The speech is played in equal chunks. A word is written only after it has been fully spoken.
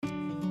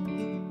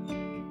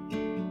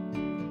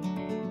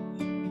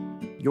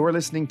You're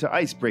listening to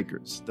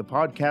Icebreakers, the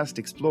podcast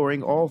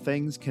exploring all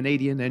things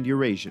Canadian and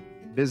Eurasian,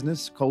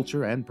 business,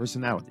 culture, and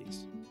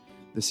personalities.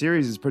 The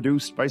series is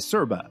produced by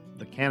CERBA,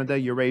 the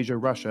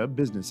Canada-Eurasia-Russia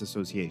Business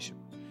Association.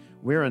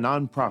 We're a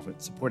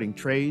non-profit supporting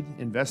trade,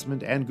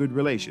 investment, and good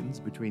relations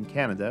between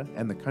Canada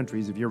and the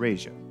countries of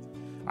Eurasia.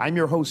 I'm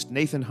your host,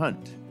 Nathan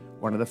Hunt,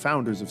 one of the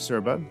founders of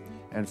CERBA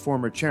and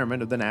former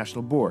chairman of the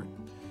National Board.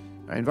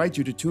 I invite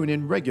you to tune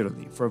in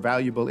regularly for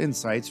valuable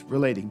insights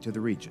relating to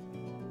the region.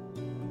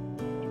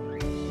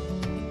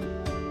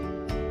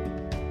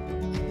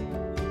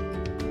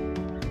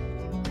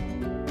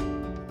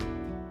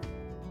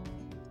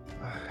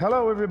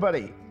 Hello,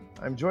 everybody.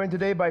 I'm joined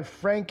today by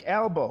Frank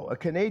Albo, a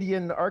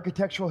Canadian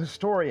architectural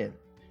historian.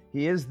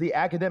 He is the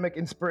academic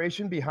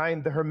inspiration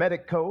behind the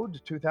Hermetic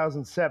Code,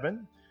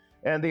 2007,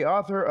 and the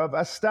author of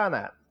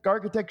Astana,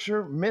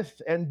 Architecture,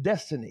 Myth, and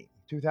Destiny,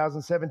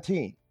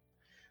 2017.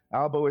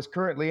 Albo is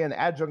currently an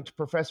adjunct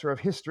professor of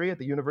history at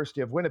the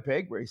University of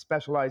Winnipeg, where he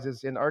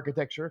specializes in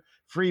architecture,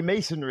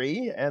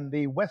 Freemasonry, and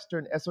the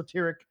Western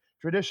esoteric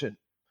tradition.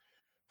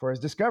 For his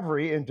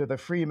discovery into the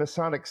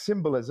Freemasonic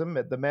symbolism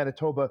at the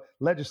Manitoba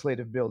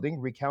Legislative Building,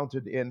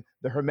 recounted in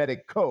the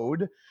Hermetic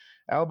Code,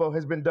 Albo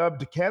has been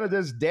dubbed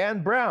Canada's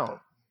Dan Brown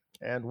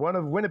and one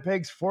of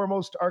Winnipeg's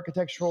foremost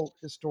architectural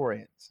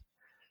historians.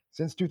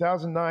 Since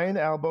 2009,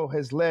 Albo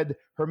has led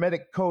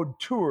Hermetic Code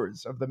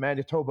tours of the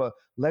Manitoba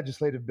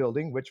Legislative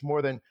Building, which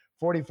more than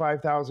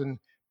 45,000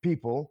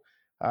 people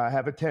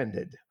have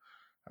attended.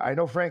 I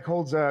know Frank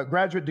holds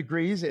graduate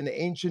degrees in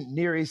ancient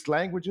Near East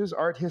languages,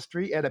 art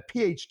history, and a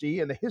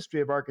PhD in the history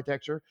of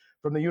architecture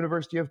from the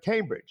University of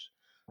Cambridge.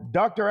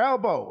 Dr.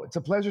 Albo, it's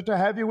a pleasure to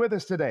have you with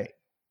us today.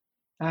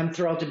 I'm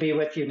thrilled to be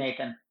with you,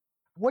 Nathan.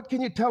 What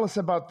can you tell us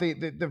about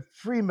the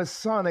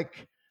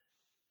Freemasonic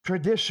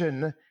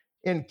tradition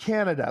in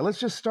Canada? Let's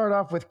just start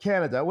off with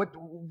Canada.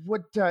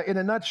 What in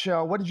a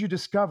nutshell, what did you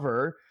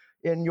discover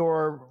in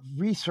your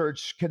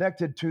research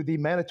connected to the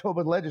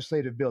Manitoba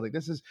Legislative Building?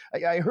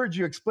 I heard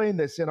you explain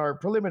this in our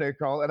preliminary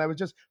call, and I was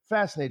just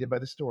fascinated by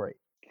the story.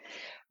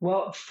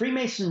 Well,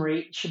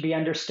 Freemasonry should be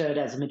understood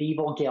as a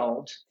medieval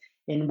guild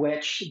in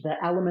which the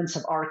elements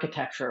of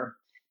architecture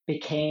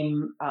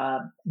became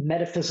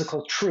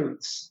metaphysical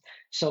truths.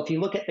 So if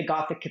you look at the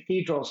Gothic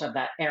cathedrals of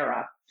that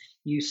era,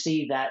 you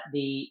see that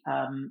the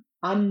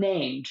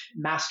unnamed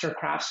master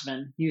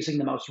craftsmen using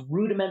the most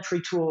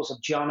rudimentary tools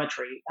of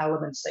geometry,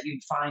 elements that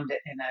you'd find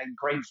in a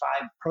grade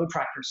 5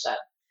 protractor set,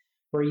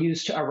 were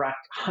used to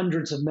erect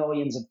hundreds of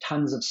millions of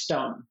tons of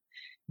stone.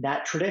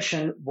 That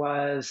tradition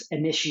was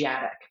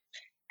initiatic.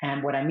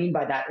 And what I mean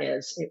by that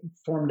is it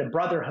formed a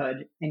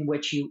brotherhood in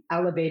which you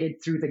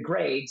elevated through the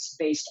grades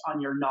based on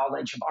your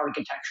knowledge of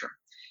architecture.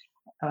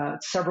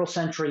 Several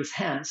centuries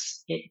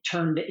hence, it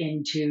turned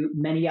into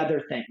many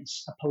other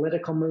things, a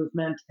political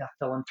movement, a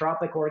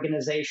philanthropic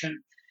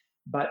organization.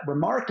 But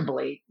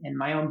remarkably, in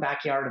my own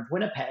backyard of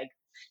Winnipeg,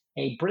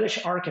 a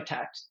British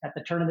architect at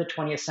the turn of the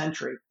 20th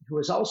century, who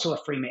was also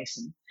a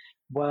Freemason,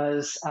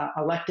 was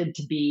elected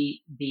to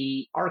be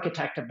the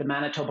architect of the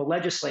Manitoba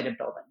Legislative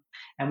Building.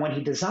 And when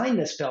he designed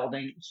this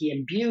building, he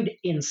imbued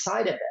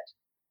inside of it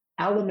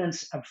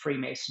elements of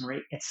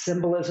Freemasonry, its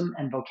symbolism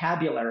and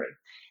vocabulary.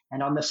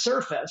 And on the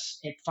surface,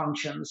 it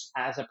functions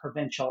as a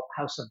provincial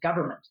house of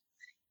government.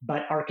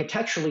 But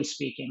architecturally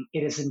speaking,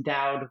 it is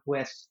endowed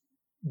with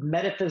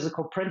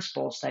metaphysical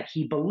principles that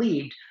he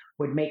believed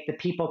would make the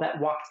people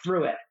that walked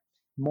through it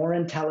more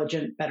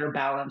intelligent, better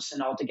balanced,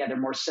 and altogether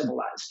more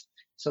civilized.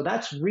 So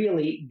that's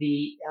really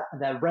the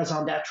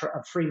raison d'etre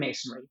of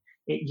Freemasonry.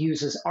 It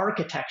uses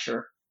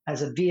architecture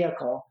as a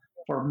vehicle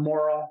for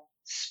moral,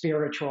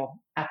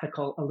 spiritual,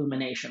 ethical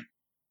illumination.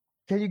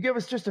 Can you give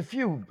us just a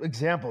few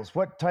examples?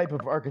 What type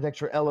of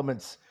architecture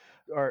elements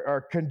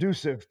are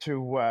conducive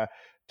to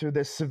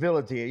this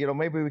civility? You know,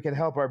 maybe we can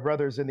help our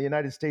brothers in the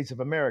United States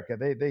of America.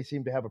 They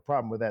seem to have a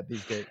problem with that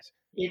these days.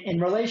 In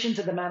relation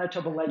to the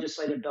Manitoba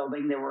Legislative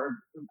Building, there were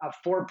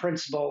 4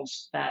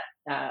 principles that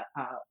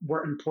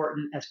were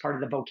important as part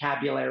of the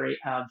vocabulary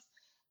of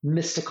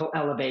mystical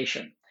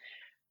elevation.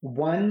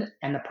 One,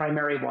 and the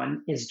primary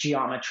one, is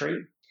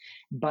geometry,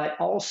 but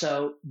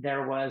also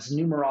there was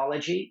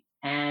numerology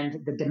and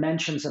the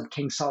dimensions of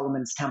King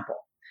Solomon's temple.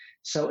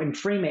 So in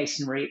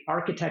Freemasonry,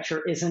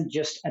 architecture isn't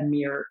just a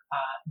mere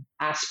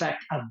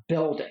aspect of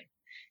building.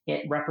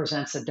 It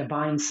represents a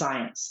divine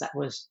science that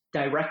was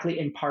directly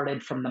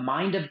imparted from the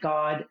mind of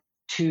God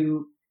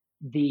to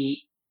the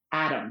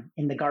Adam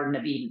in the Garden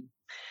of Eden.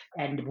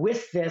 And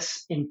with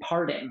this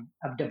imparting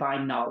of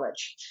divine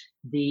knowledge,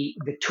 the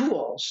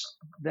tools,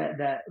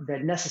 the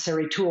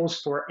necessary tools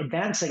for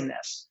advancing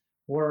this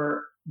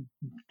were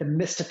the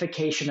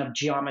mystification of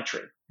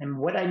geometry. And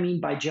what I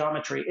mean by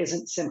geometry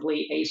isn't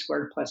simply a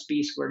squared plus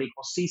b squared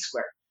equals c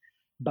squared,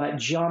 but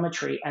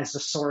geometry as the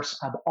source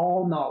of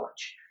all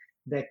knowledge,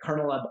 the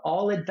kernel of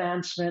all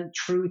advancement,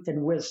 truth,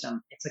 and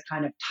wisdom. It's a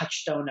kind of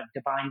touchstone of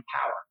divine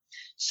power.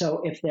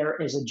 So if there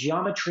is a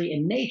geometry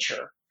in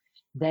nature,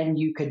 then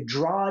you could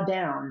draw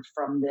down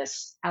from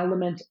this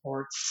element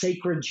or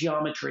sacred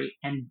geometry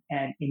and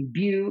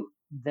imbue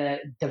the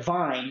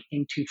divine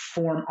into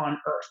form on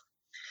earth.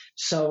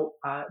 So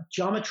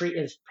geometry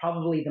is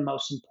probably the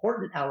most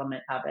important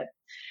element of it,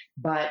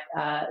 but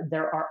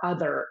there are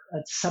other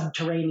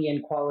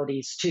subterranean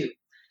qualities too.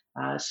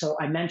 So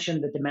I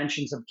mentioned the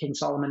dimensions of King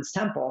Solomon's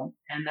temple,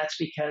 and that's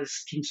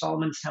because King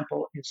Solomon's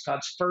temple is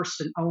God's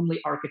first and only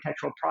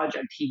architectural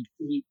project. He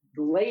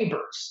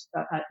labors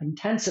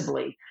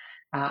intensively,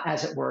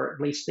 as it were, at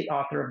least the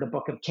author of the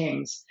Book of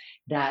Kings,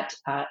 that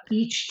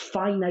each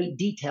finite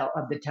detail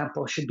of the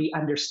temple should be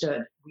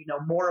understood. We know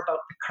more about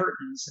the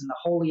curtains and the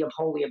Holy of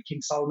Holy of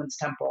King Solomon's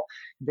temple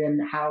than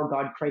how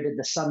God created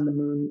the sun, the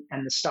moon,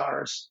 and the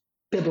stars,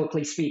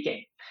 biblically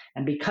speaking.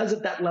 And because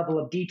of that level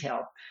of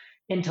detail,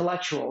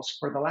 intellectuals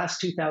for the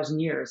last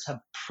 2,000 years have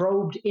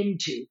probed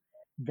into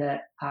the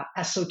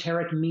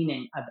esoteric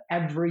meaning of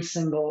every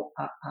single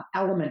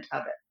element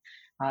of it.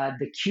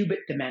 The cubit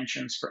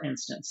dimensions, for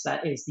instance,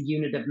 that is the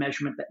unit of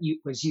measurement that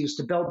was used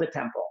to build the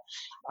temple.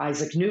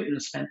 Isaac Newton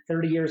spent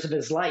 30 years of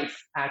his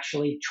life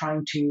actually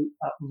trying to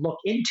look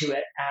into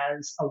it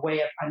as a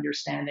way of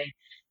understanding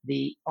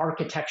the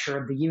architecture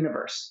of the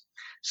universe.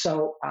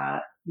 So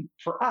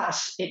for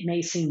us, it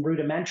may seem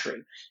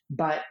rudimentary,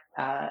 but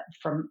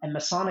from a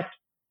Masonic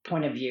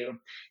point of view,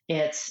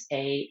 it's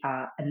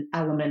an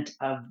element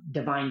of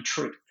divine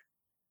truth.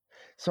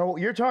 So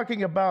you're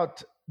talking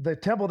about the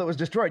temple that was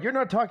destroyed. You're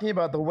not talking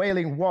about the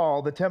Wailing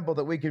Wall, the temple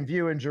that we can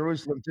view in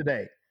Jerusalem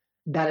today.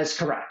 That is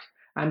correct.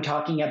 I'm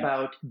talking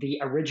about the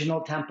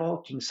original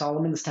temple, King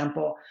Solomon's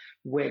temple,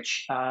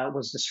 which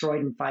was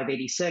destroyed in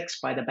 586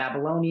 by the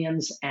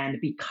Babylonians. And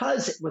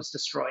because it was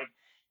destroyed,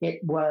 it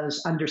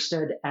was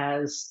understood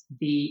as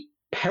the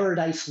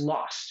paradise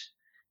lost,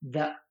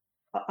 the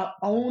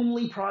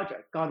only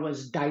project God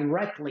was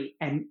directly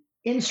and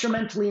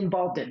instrumentally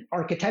involved in,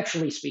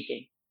 architecturally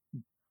speaking,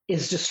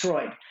 is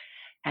destroyed.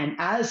 And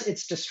as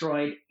it's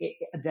destroyed,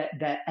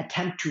 the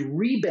attempt to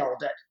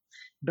rebuild it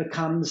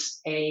becomes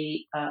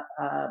a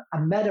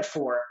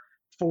metaphor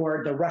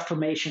for the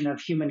reformation of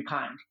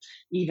humankind.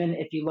 Even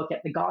if you look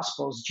at the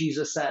Gospels,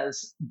 Jesus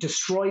says,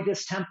 destroy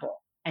this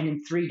temple, and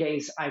in 3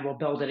 days I will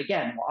build it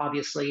again. Well,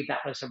 obviously, that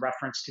was a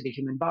reference to the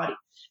human body.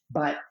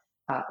 But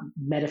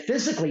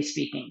metaphysically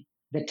speaking,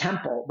 the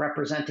temple,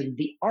 representing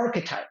the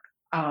archetype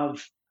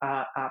of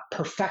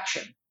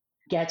perfection,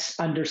 gets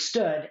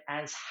understood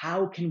as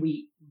how can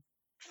we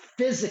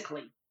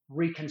physically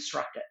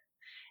reconstruct it.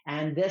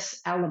 And this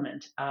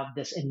element of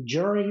this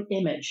enduring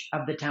image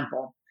of the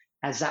temple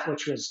as that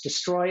which was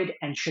destroyed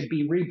and should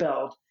be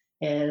rebuilt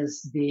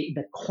is the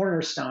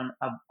cornerstone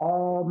of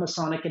all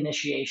Masonic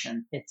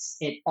initiation.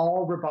 It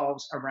all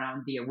revolves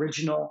around the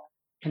original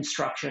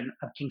construction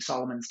of King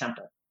Solomon's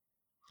temple.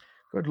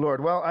 Good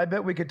Lord. Well, I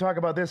bet we could talk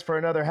about this for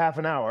another half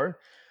an hour.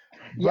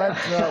 Yeah.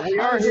 But we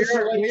are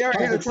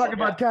here to talk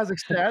about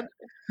Kazakhstan.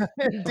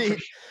 Indeed.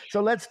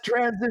 So let's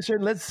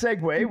transition, let's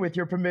segue, with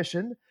your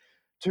permission,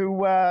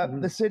 to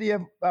the city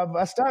of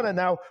Astana.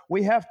 Now,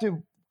 we have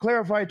to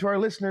clarify to our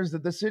listeners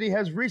that the city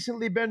has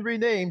recently been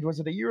renamed. Was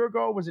it a year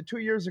ago? Was it 2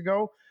 years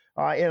ago?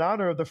 In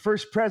honor of the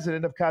first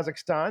president of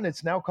Kazakhstan.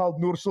 It's now called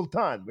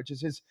Nur-Sultan, which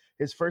is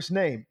his first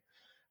name.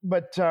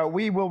 But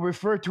we will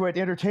refer to it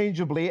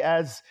interchangeably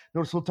as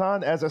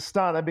Nur-Sultan, as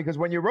Astana, because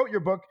when you wrote your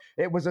book,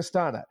 it was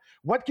Astana.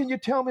 What can you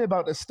tell me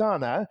about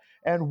Astana,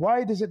 and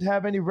why does it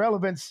have any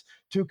relevance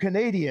to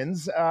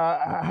Canadians? What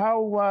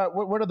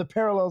are the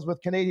parallels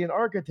with Canadian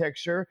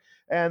architecture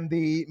and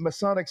the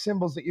Masonic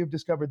symbols that you've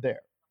discovered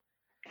there?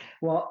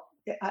 Well,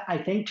 I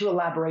think to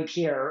elaborate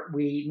here,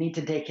 we need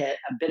to take a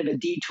bit of a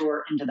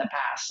detour into the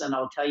past, and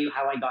I'll tell you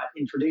how I got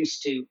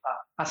introduced to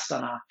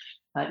Astana,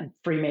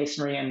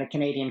 Freemasonry and the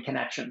Canadian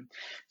connection.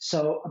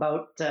 So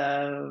about,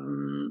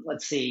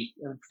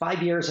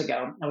 5 years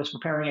ago, I was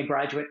preparing a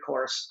graduate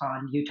course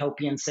on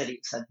utopian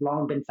cities. I'd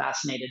long been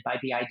fascinated by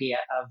the idea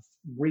of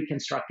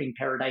reconstructing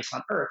paradise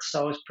on Earth.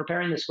 So I was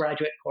preparing this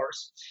graduate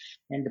course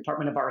in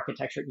Department of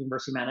Architecture at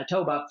University of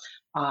Manitoba,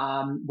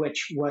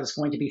 which was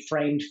going to be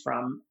framed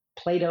from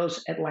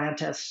Plato's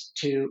Atlantis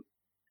to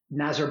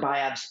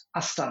Nazarbayev's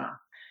Astana.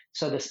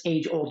 So this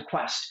age-old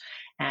quest.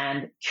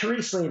 And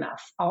curiously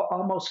enough,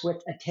 almost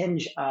with a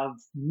tinge of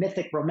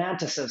mythic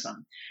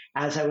romanticism,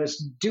 as I was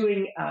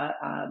doing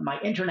my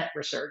internet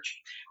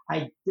research,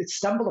 I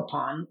stumbled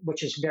upon,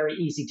 which is very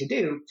easy to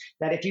do,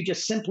 that if you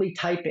just simply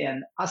type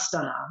in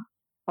Astana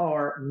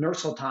or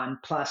Nur-Sultan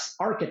plus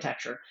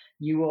architecture,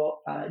 you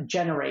will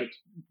generate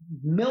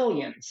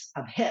millions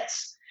of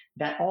hits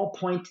that all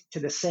point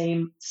to the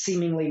same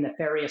seemingly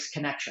nefarious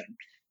connection,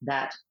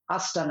 that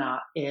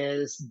Astana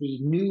is the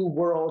new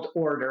world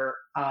order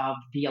of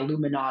the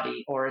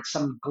Illuminati, or it's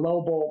some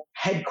global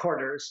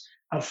headquarters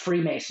of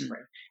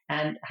Freemasonry.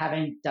 And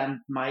having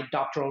done my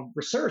doctoral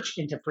research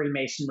into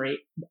Freemasonry,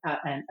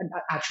 and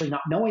actually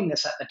not knowing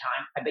this at the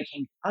time, I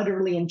became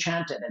utterly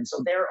enchanted. And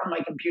so there on my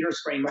computer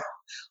screen were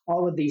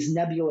all of these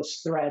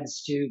nebulous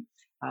threads to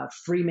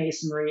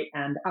Freemasonry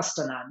and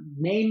Astana,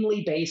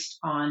 namely based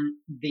on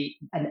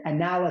an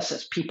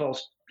analysis,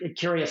 people's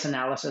curious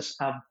analysis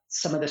of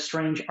some of the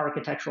strange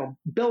architectural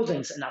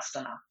buildings in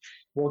Astana.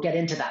 We'll get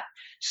into that.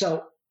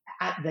 So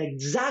At the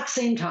exact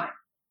same time,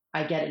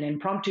 I get an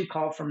impromptu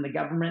call from the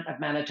government of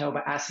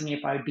Manitoba asking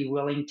if I would be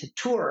willing to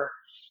tour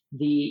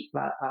the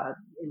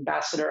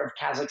ambassador of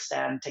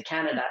Kazakhstan to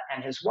Canada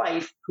and his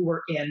wife, who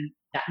were in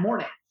that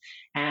morning.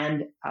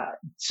 And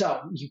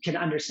so you can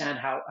understand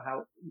how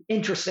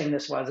interesting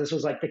this was. This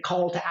was like the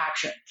call to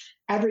action.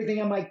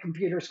 Everything on my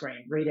computer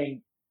screen,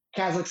 reading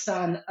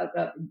Kazakhstan,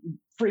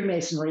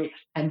 Freemasonry,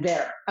 and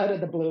there, out of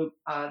the blue,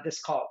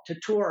 this call to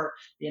tour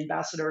the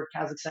ambassador of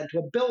Kazakhstan to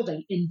a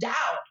building endowed,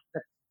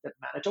 the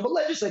Manitoba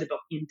Legislative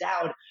Building,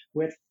 endowed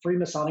with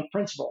Freemasonic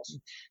principles.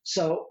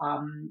 So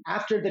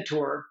after the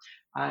tour,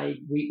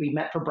 we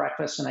met for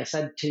breakfast, and I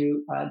said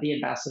to the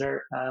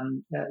ambassador,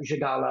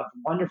 Zhigalov,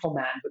 wonderful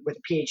man with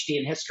a PhD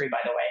in history, by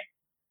the way.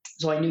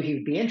 So I knew he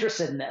would be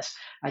interested in this.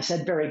 I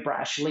said very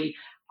brashly,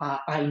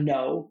 I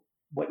know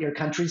what your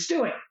country's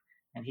doing.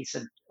 And he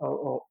said,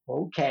 oh,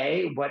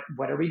 okay,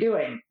 what are we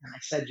doing? And I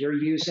said, you're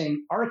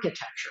using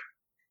architecture,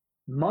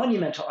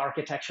 monumental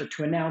architecture,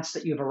 to announce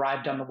that you've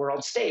arrived on the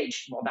world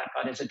stage. Well, that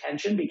got his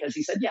attention because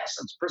he said, yes,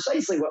 that's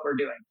precisely what we're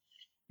doing.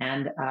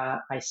 And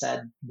I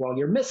said, well,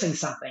 you're missing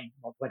something.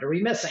 Well, what are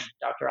we missing,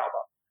 Dr. Albo?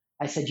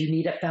 I said, you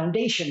need a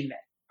foundation myth.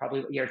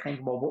 Probably what you're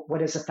thinking, well,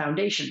 what is a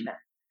foundation myth?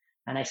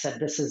 And I said,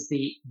 this is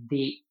the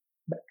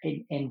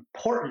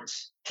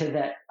importance to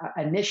the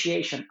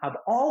initiation of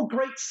all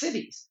great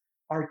cities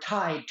are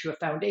tied to a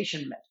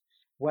foundation myth,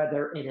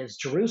 whether it is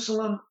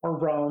Jerusalem or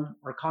Rome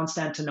or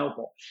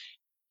Constantinople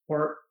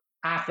or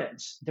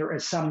Athens. There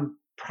is some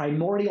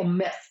primordial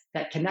myth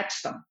that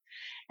connects them.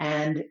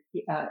 And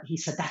he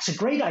said, that's a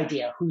great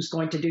idea. Who's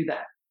going to do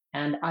that?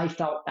 And I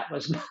felt that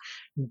was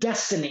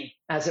destiny,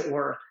 as it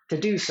were, to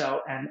do so.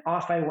 And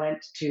off I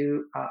went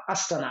to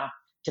Astana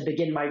to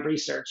begin my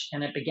research.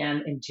 And it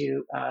began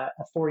into a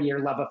 4-year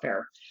love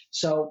affair.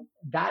 So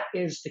that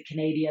is the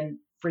Canadian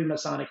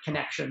Freemasonic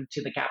connection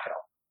to the capital.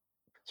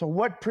 So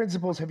what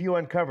principles have you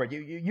uncovered?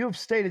 You've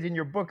stated in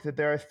your book that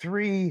there are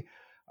 3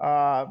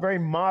 very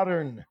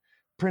modern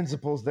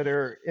principles that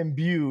are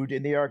imbued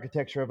in the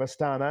architecture of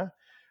Astana,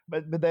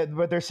 but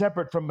they're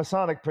separate from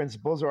Masonic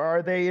principles, or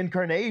are they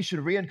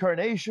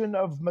reincarnation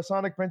of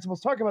Masonic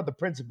principles? Talk about the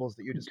principles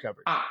that you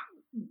discovered.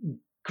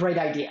 Great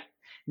idea.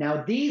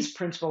 Now, these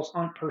principles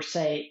aren't per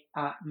se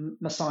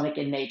Masonic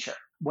in nature.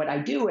 What I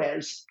do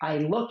is I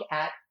look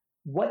at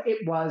what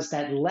it was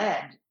that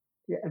led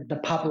the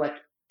public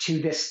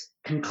to this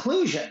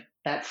conclusion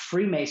that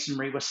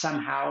Freemasonry was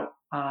somehow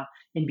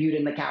imbued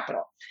in the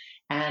capital.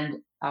 And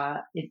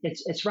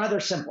it's rather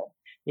simple.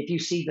 If you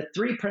see the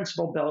 3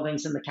 principal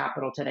buildings in the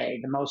capital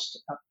today,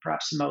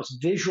 perhaps the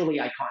most visually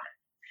iconic,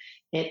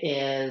 it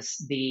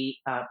is the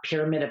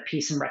Pyramid of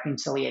Peace and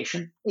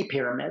Reconciliation, a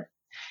pyramid.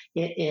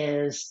 It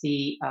is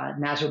the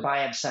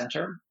Nazarbayev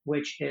Center,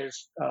 which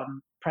is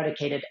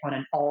predicated on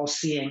an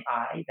all-seeing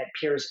eye that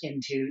peers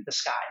into the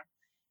sky.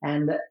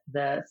 And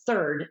the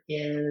third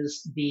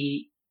is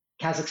the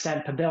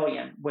Kazakhstan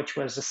Pavilion, which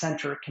was the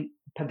center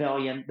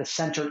pavilion, the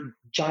center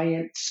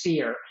giant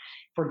sphere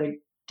for the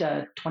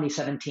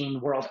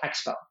 2017 World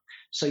Expo.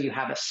 So you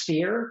have a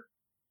sphere,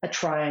 a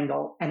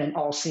triangle, and an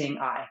all-seeing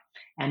eye.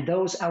 And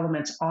those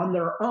elements on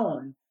their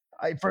own.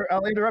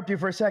 I'll interrupt you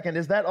for a second.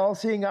 Is that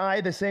all-seeing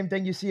eye the same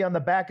thing you see on the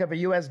back of a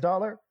US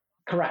dollar?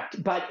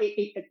 Correct. But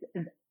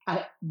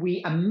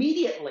we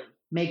immediately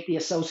make the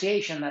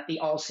association that the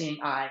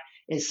all-seeing eye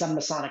is some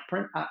Masonic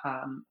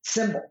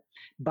symbol,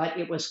 but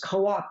it was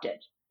co-opted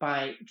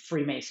by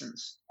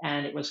Freemasons,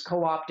 and it was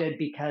co-opted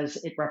because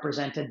it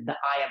represented the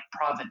eye of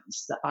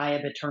providence, the eye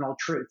of eternal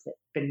truth. It's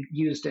been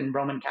used in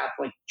Roman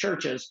Catholic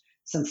churches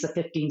since the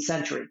 15th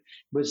century.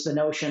 Was the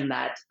notion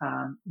that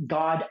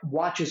God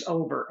watches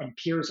over and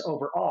peers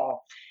over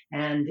all,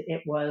 and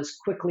it was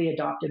quickly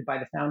adopted by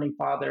the founding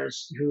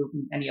fathers, who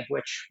many of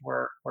which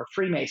were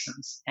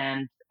Freemasons,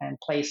 and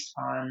placed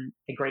on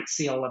the Great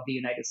Seal of the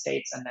United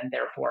States, and then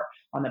therefore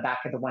on the back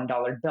of the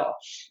 $1 bill.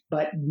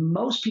 But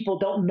most people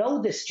don't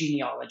know this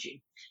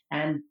genealogy,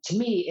 and to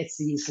me, it's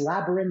these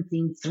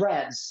labyrinthine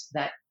threads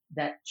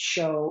that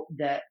show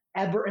the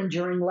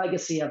ever-enduring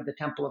legacy of the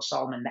Temple of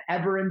Solomon, the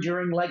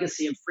ever-enduring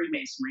legacy of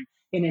Freemasonry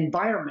in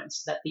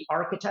environments that the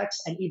architects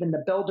and even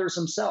the builders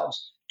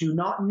themselves do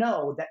not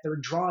know that they're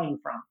drawing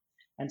from.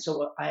 And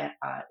so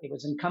it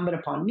was incumbent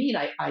upon me,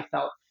 and I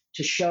felt,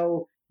 to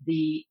show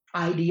the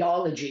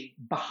ideology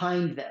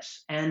behind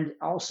this, and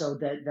also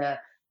the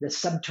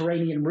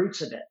subterranean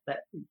roots of it, that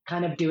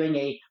kind of doing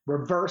a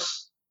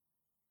reverse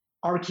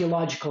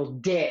archaeological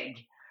dig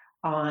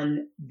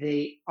on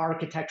the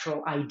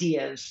architectural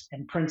ideas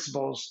and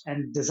principles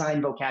and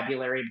design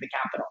vocabulary of the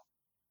capital.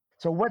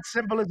 So what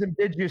symbolism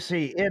did you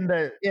see in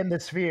the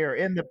sphere,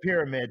 in the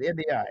pyramid, in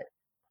the eye?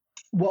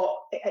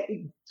 Well,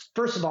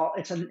 first of all,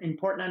 it's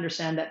important to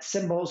understand that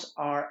symbols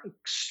are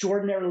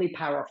extraordinarily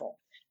powerful.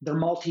 They're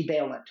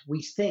multivalent.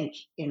 We think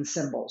in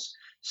symbols.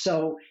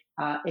 So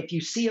if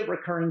you see a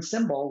recurring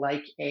symbol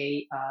like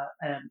an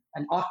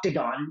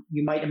octagon,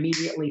 you might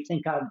immediately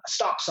think of a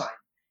stop sign.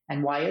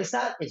 And why is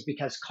that? It's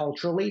because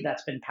culturally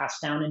that's been passed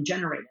down and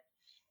generated.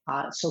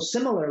 So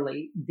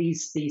similarly,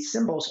 these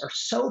symbols are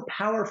so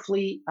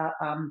powerfully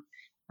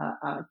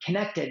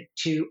connected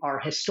to our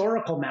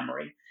historical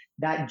memory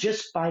that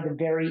just by the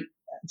very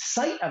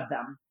sight of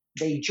them,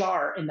 they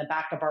jar in the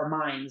back of our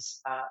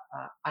minds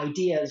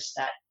ideas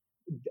that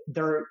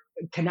they're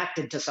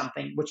connected to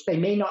something which they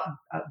may not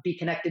be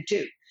connected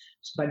to.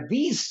 But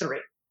these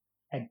three,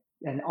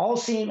 an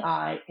all-seeing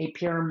eye, a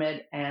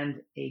pyramid, and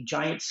a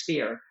giant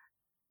sphere,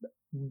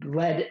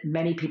 led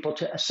many people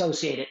to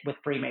associate it with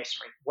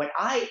Freemasonry. What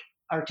I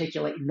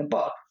articulate in the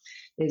book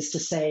is to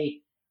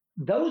say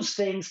those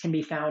things can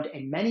be found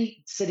in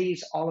many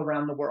cities all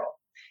around the world.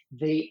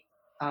 The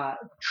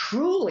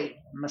truly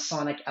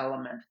Masonic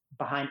element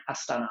behind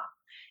Astana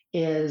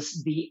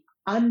is the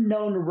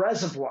unknown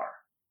reservoir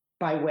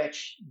by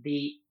which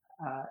the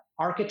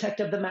architect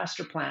of the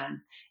master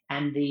plan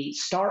and the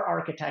star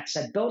architects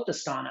that built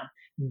Astana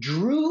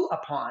drew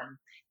upon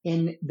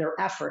in their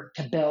effort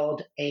to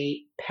build a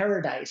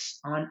paradise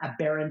on a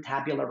barren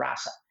tabula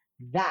rasa.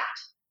 That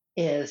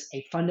is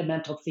a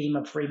fundamental theme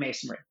of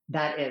Freemasonry.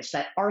 That is,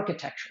 that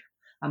architecture,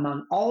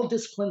 among all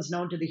disciplines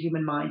known to the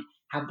human mind,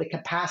 have the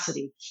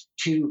capacity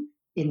to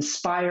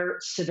inspire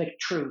civic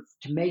truth,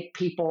 to make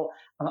people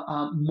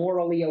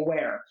morally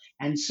aware.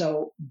 And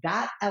so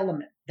that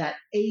element, that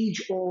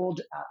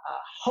age-old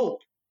hope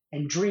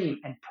and dream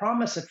and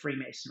promise of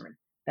Freemasonry,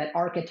 that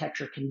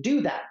architecture can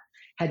do that,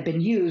 had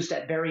been used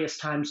at various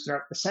times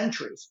throughout the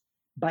centuries.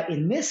 But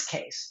in this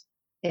case,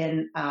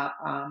 in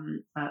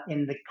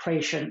the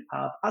creation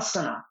of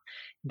Astana,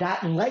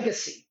 that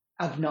legacy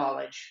of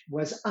knowledge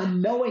was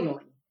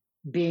unknowingly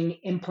being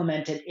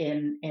implemented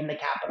in the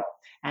capital.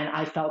 And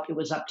I felt it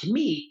was up to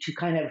me to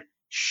kind of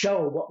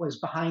show what was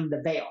behind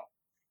the veil.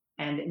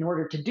 And in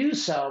order to do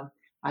so,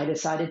 I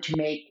decided to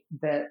make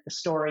the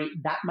story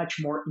that much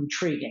more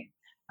intriguing.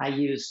 I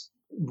used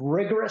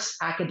rigorous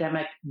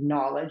academic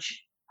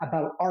knowledge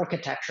about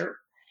architecture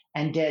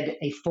and did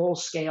a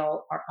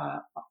full-scale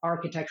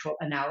architectural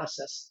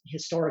analysis,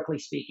 historically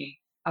speaking,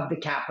 of the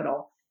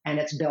Capitol and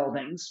its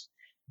buildings,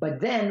 but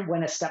then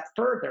went a step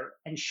further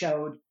and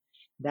showed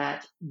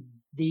that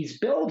these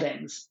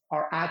buildings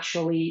are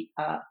actually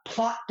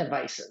plot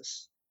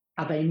devices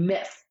of a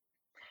myth.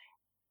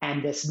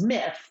 And this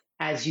myth,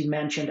 as you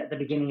mentioned at the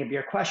beginning of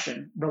your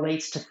question,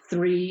 relates to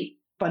three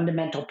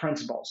fundamental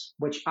principles,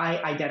 which I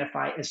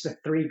identify as the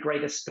three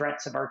greatest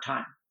threats of our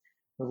time: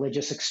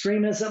 religious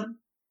extremism,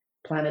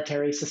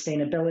 planetary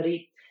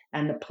sustainability,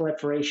 and the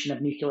proliferation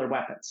of nuclear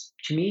weapons.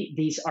 To me,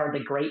 these are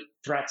the great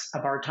threats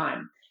of our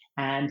time.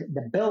 And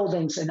the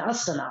buildings in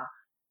Astana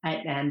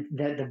and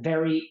the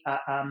very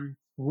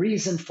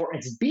reason for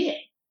its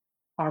being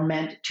are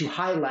meant to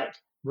highlight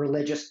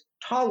religious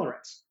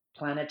tolerance,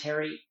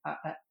 planetary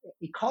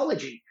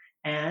ecology,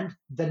 and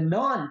the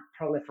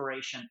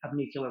non-proliferation of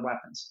nuclear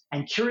weapons.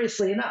 And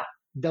curiously enough,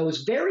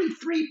 those very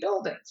three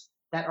buildings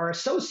that are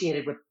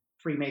associated with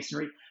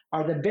Freemasonry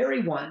are the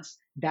very ones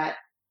that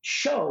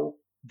show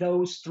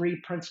those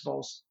three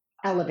principles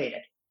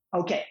elevated.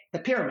 Okay, the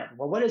pyramid.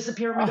 Well, what is the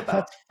pyramid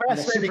about?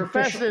 That's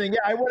fascinating. Yeah,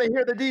 I want to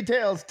hear the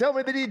details. Tell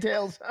me the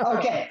details.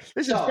 Okay.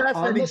 This is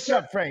fascinating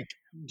stuff, Frank.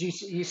 Do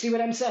you see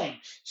what I'm saying?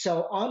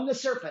 So on the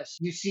surface,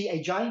 you see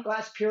a giant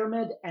glass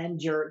pyramid,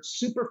 and your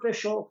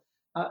superficial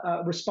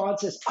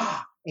response is,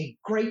 a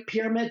great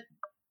pyramid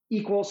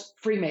equals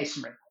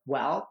Freemasonry.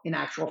 Well, in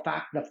actual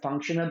fact, the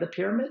function of the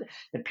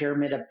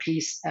pyramid of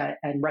peace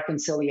and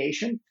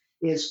reconciliation,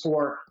 is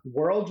for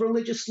world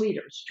religious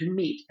leaders to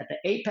meet at the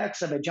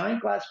apex of a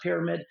giant glass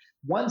pyramid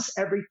once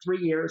every 3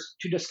 years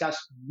to discuss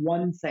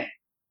one thing: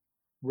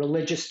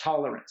 religious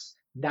tolerance.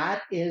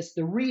 That is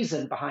the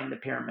reason behind the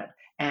pyramid.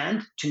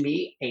 And to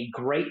me, a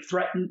great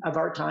threat of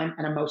our time,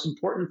 and a most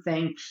important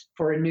thing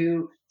for a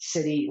new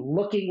city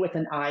looking with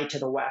an eye to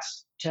the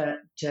West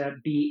to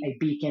be a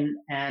beacon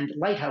and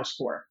lighthouse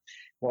for.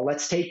 Well,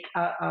 let's take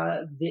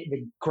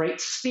the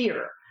great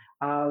sphere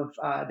of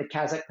the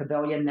Kazakh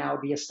Pavilion, now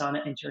the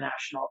Astana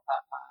International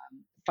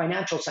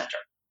Financial Center.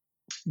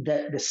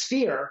 The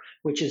sphere,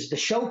 which is the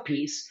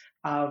showpiece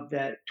of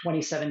the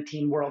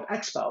 2017 World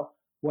Expo,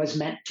 was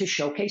meant to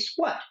showcase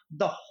what?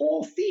 The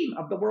whole theme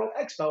of the World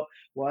Expo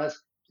was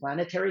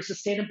planetary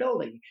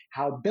sustainability,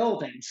 how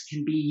buildings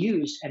can be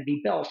used and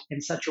be built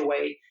in such a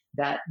way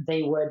that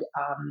they would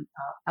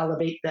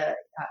elevate the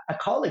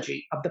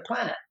ecology of the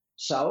planet.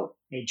 So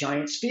a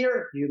giant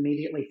sphere, you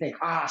immediately think,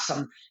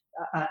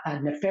 a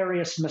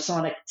nefarious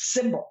Masonic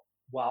symbol.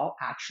 Well,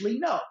 actually,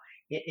 no.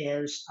 It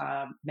is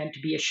meant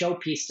to be a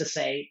showpiece to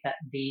say that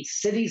the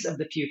cities of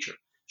the future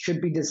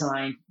should be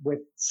designed with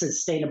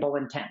sustainable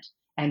intent.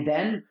 And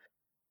then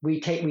we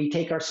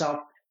take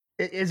ourselves.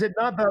 Is it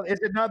not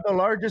the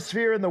largest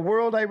sphere in the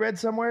world? I read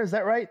somewhere. Is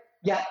that right?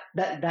 Yeah,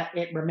 that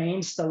it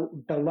remains the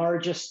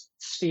largest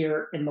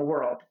sphere in the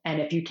world. And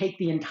if you take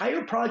the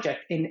entire project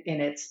in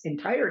its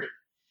entirety,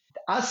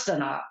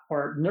 Astana,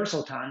 or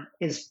Nur-Sultan,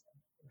 is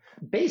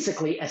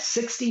basically a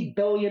 $60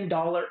 billion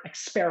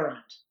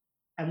experiment.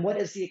 And what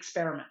is the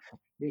experiment?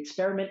 The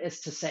experiment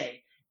is to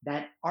say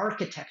that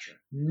architecture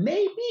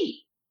may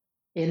be,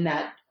 in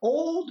that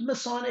old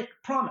Masonic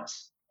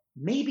promise,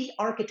 maybe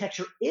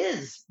architecture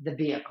is the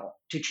vehicle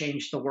to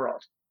change the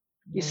world.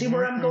 You see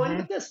where I'm going Hmm.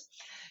 with this?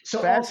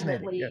 So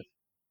Fascinating. Yes.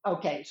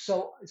 ultimately, okay.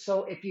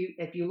 So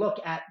if you look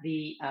at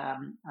the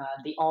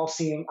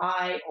all-seeing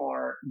eye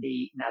or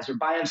the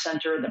Nazarbayev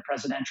Center, the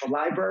Presidential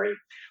Library,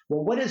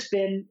 well, what has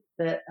been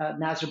the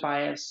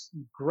Nazarbayev's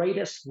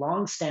greatest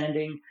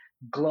long-standing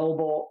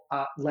global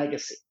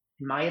legacy?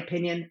 In my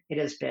opinion, it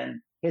has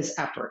been his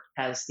effort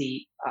as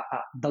the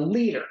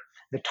leader,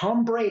 the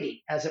Tom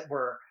Brady, as it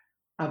were,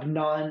 of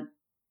non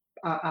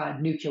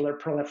nuclear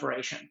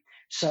proliferation.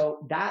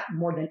 So that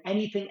more than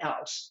anything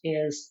else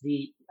is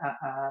the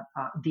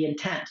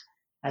intent,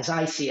 as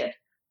I see it,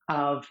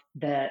 of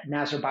the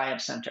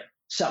Nazarbayev Center.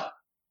 So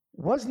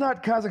Was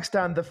not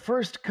Kazakhstan the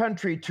first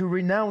country to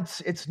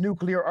renounce its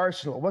nuclear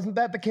arsenal? Wasn't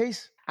that the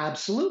case?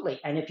 absolutely,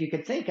 and if you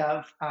could think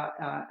of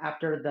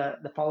after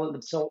the fall of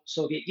the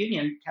Soviet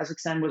Union,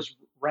 Kazakhstan was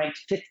ranked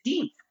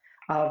 15th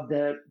of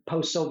the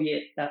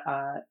post-Soviet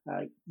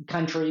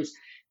countries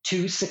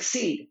to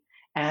succeed.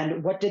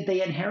 And what did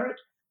they inherit?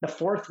 The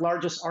fourth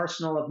largest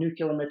arsenal of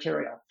nuclear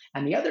material.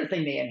 And the other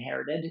thing they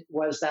inherited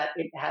was that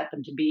it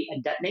happened to be a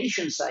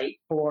detonation site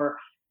for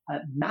a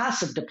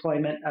massive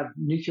deployment of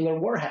nuclear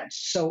warheads.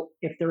 So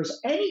if there's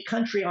any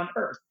country on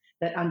Earth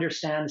that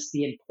understands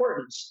the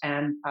importance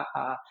and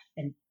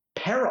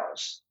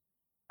perils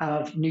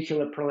of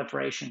nuclear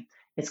proliferation,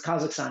 it's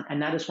Kazakhstan. And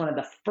that is one of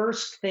the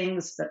first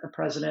things that the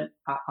president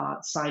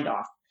signed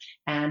off.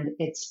 And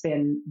it's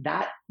been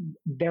that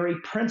very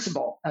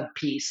principle of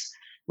peace,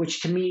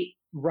 which to me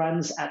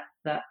runs at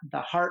the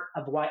heart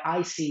of why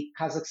I see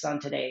Kazakhstan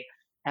today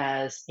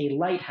as a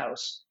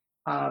lighthouse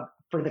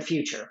for the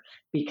future,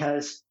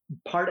 because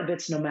part of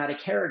its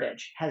nomadic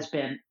heritage has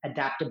been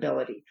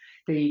adaptability.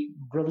 The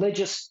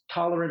religious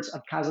tolerance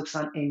of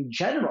Kazakhstan in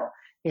general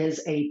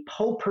is a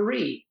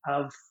potpourri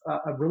of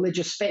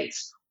religious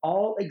faiths,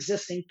 all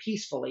existing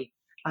peacefully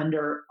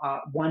under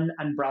one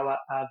umbrella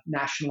of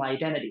national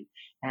identity.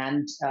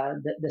 And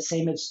the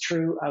same is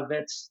true of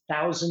its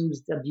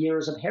thousands of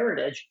years of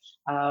heritage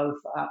of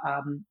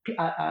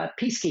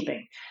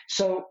peacekeeping.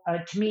 So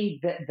to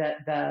me,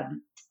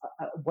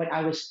 what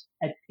I was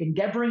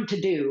endeavoring to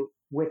do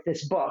with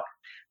this book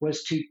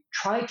was to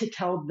try to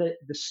tell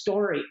the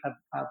story of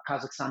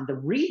Kazakhstan, the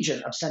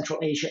region of Central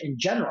Asia in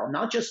general,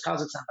 not just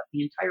Kazakhstan, but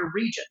the entire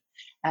region,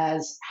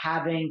 as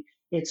having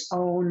its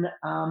own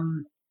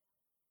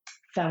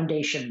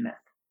foundation myth.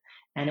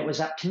 And it was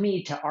up to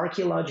me to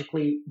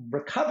archaeologically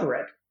recover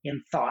it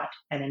in thought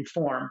and in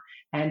form,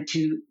 and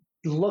to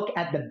look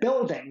at the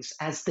buildings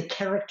as the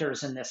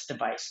characters in this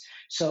device.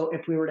 So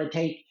if we were to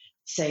take,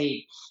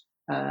 say,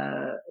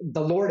 the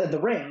Lord of the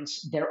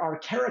Rings, there are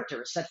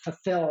characters that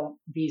fulfill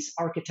these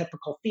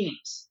archetypical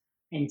themes.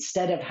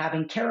 Instead of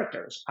having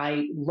characters,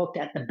 I looked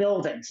at the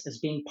buildings as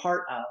being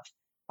part of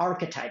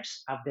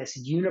archetypes of this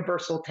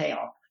universal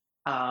tale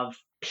of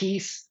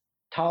peace,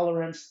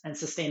 tolerance, and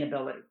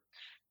sustainability.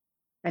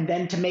 And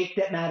then to make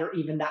that matter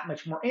even that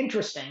much more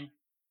interesting,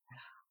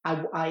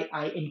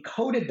 I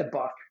encoded the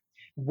book.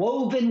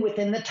 Woven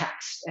within the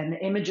text and the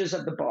images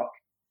of the book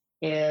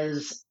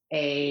is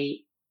a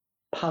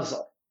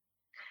puzzle.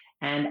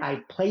 And I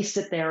placed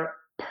it there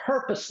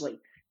purposely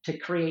to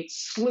create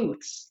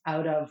sleuths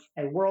out of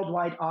a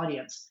worldwide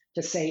audience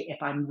to say,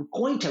 if I'm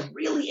going to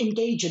really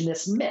engage in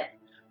this myth,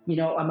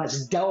 I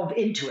must delve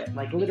into it,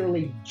 like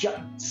literally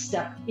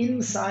step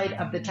inside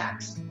of the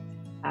text.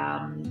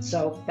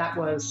 So that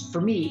was,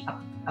 for me,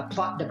 a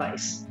plot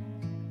device.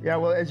 Yeah,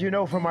 well, as you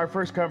know from our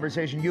first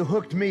conversation, you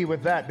hooked me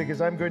with that because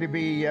I'm going to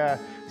be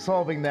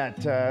solving that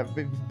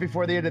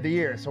before the end of the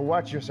year. So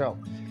watch yourself.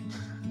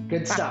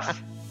 Good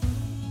stuff.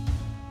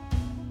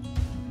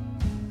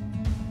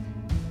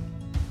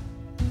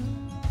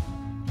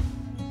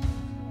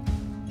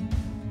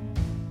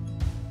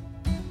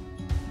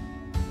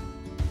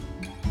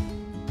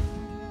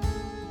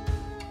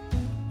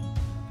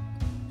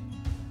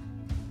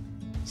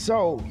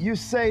 So you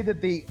say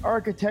that the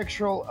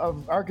architecture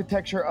of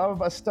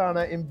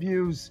Astana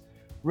imbues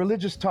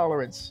religious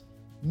tolerance,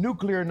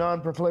 nuclear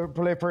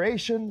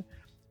non-proliferation,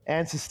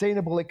 and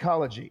sustainable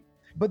ecology.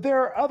 But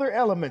there are other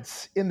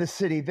elements in the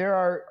city.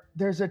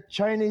 There's a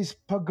Chinese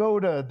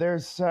pagoda.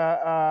 There's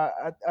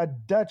a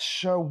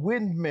Dutch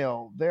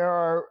windmill. There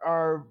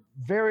are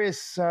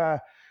various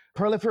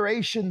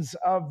proliferations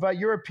of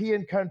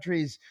European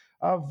countries,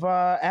 of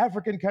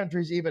African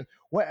countries even.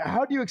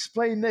 How do you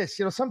explain this?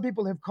 Some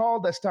people have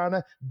called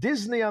Astana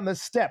Disney on the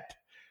steppe.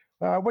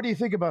 What do you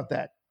think about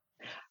that?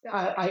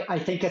 I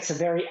think it's a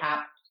very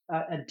apt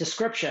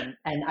description,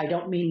 and I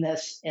don't mean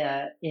this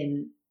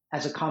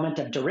as a comment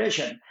of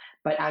derision,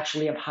 but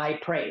actually of high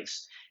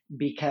praise.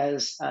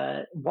 Because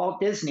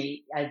Walt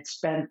Disney had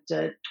spent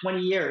 20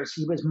 years,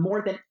 he was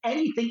more than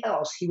anything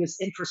else, he was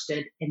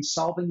interested in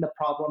solving the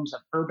problems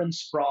of urban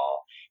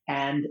sprawl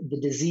and the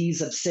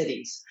disease of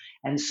cities.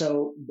 And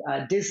so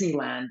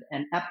Disneyland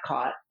and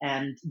Epcot,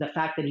 and the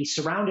fact that he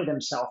surrounded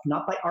himself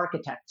not by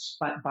architects,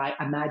 but by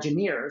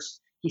Imagineers,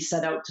 he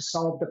set out to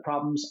solve the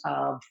problems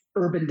of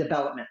urban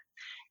development.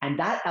 And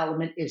that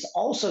element is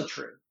also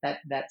true,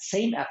 that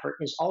same effort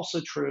is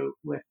also true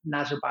with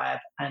Nazarbayev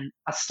and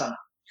Astana.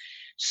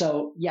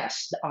 So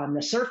yes, on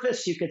the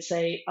surface, you could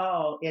say,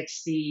 oh,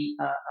 it's the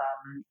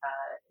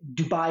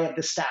Dubai of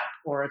the steppe,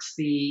 or it's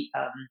the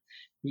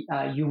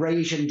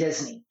Eurasian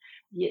Disney.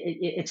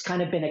 It's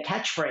kind of been a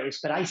catchphrase,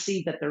 but I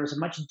see that there is a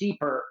much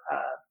deeper,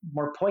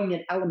 more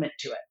poignant element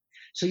to it.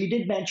 So you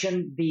did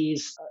mention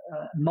these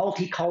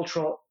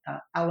multicultural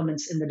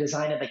elements in the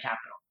design of the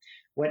Capitol.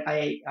 What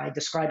I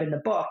describe in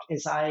the book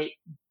is I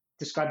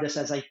describe this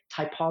as a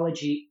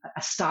typology,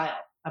 a style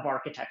of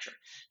architecture,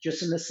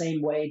 just in the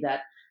same way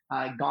that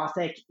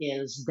Gothic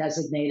is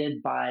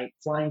designated by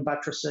flying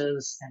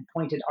buttresses and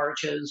pointed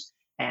arches,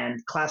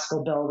 and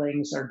classical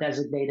buildings are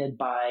designated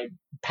by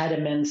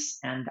pediments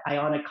and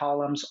Ionic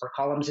columns or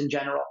columns in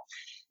general.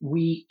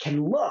 We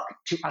can look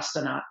to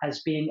Astana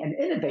as being an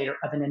innovator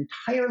of an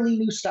entirely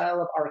new style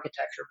of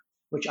architecture,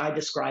 which I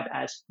describe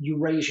as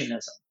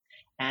Eurasianism.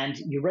 And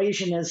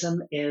Eurasianism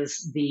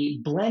is the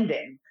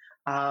blending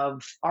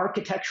of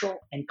architectural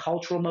and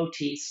cultural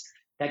motifs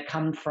that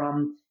come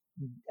from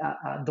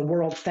the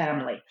world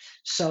family.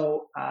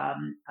 So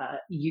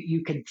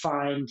you can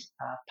find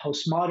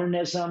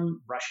postmodernism,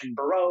 Russian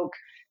Baroque,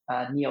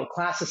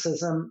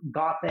 neoclassicism,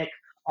 Gothic,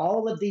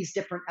 all of these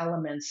different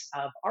elements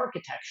of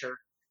architecture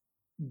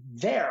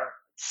there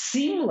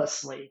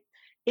seamlessly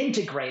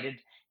integrated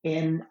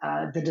in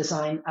the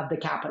design of the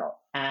Capitol.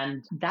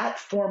 And that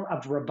form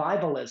of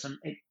revivalism,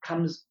 it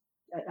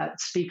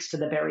speaks to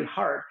the very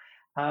heart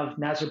of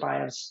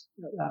Nazarbayev's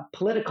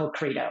political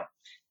credo.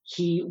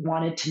 He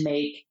wanted to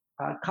make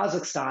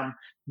Kazakhstan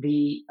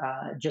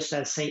just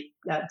as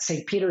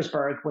St.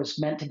 Petersburg was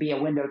meant to be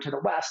a window to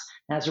the west,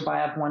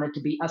 Nazarbayev wanted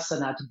to be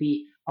Astana to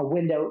be a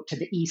window to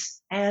the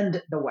east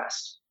and the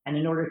west. And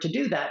in order to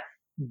do that,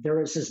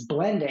 there is this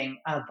blending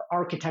of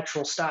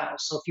architectural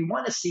styles. So if you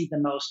want to see the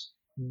most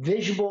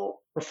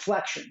visual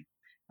reflection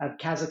of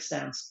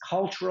Kazakhstan's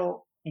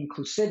cultural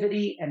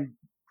inclusivity and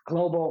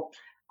global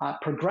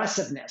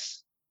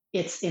progressiveness,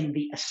 it's in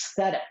the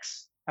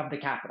aesthetics of the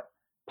capital.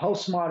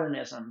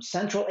 Postmodernism,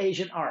 Central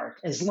Asian art,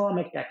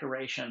 Islamic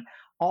decoration,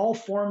 all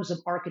forms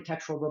of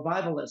architectural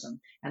revivalism.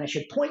 And I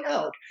should point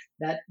out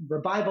that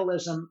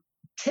revivalism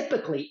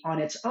typically on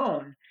its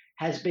own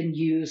has been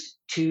used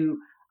to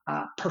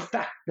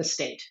perfect the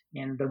state.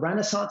 In the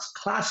Renaissance,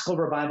 classical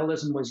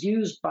revivalism was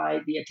used by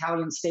the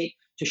Italian state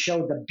to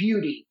show the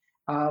beauty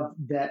of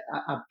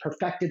a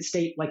perfected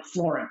state like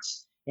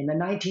Florence. In the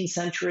 19th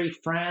century,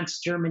 France,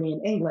 Germany,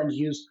 and England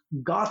used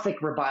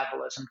Gothic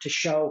revivalism to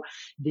show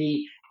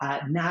the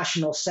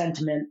national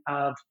sentiment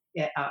of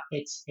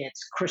its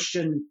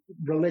Christian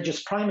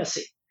religious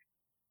primacy.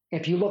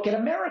 If you look at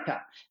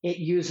America, it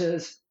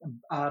uses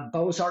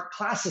Beaux-Arts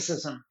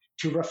classicism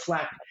to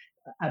reflect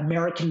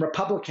American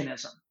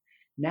republicanism.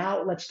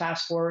 Now let's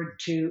fast forward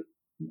to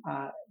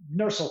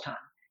Nur-Sultan.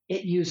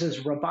 It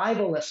uses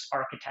revivalist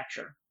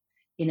architecture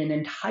in an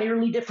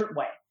entirely different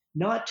way,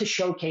 not to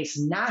showcase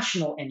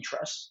national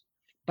interest,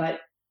 but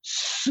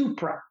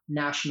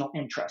supranational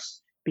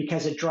interest,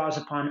 because it draws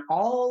upon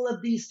all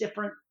of these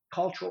different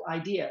cultural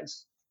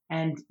ideas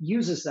and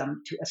uses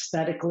them to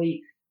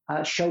aesthetically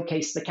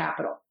showcase the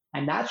capital.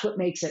 And that's what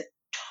makes it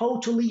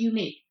totally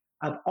unique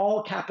of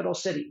all capital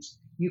cities.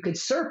 You could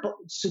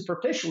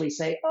superficially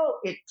say, oh,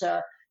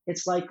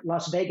 it's like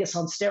Las Vegas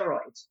on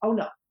steroids. Oh,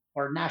 no.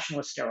 Or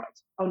nationalist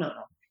steroids. Oh, no.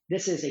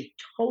 This is a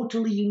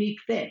totally unique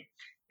thing,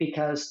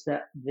 because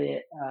the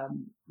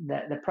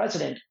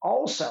president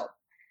also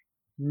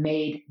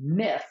made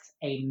myth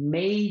a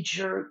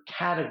major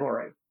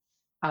category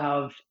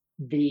of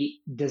the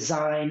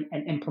design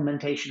and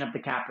implementation of the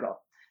capital.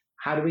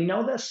 How do we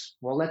know this?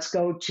 Well, let's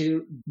go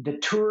to the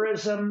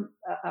tourism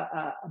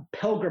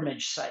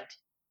pilgrimage site.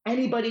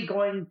 Anybody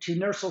going to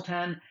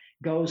Nur-Sultan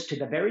goes to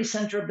the very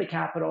center of the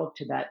capital,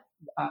 to that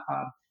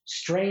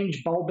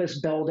strange bulbous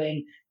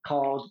building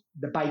called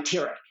the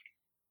Bayterik.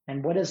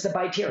 And what is the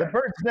Bayterik? The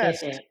bird's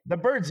nest. The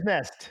bird's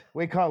nest,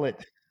 we call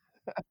it.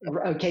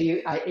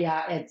 Okay,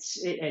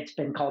 it's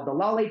been called the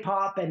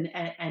lollipop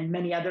and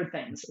many other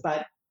things,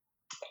 but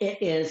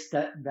it is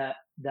the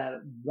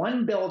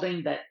one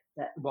building that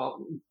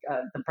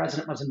the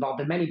president was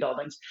involved in many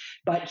buildings,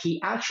 but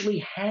he actually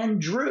hand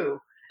drew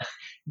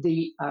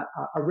the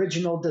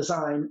original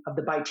design of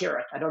the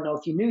Bayterik. I don't know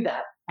if you knew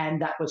that,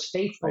 and that was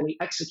faithfully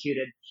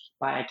executed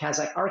by a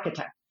Kazakh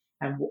architect.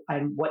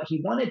 And what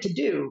he wanted to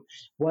do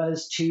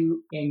was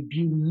to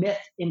imbue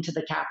myth into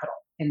the capital,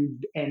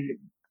 and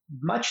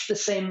much the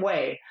same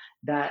way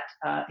that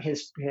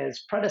his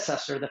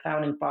predecessor, the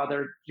founding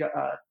father,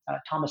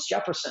 Thomas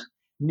Jefferson,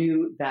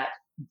 knew that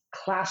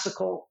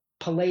classical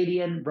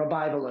Palladian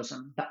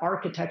revivalism, the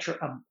architecture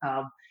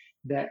of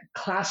the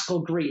classical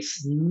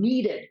Greece,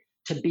 needed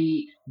to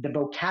be the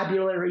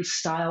vocabulary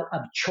style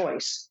of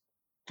choice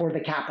for the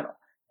capital,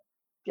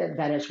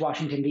 that is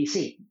Washington,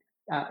 D.C.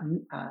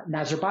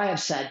 Nazarbayev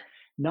said,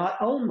 not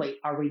only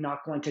are we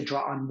not going to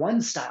draw on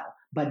one style,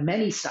 but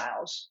many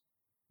styles,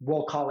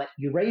 we'll call it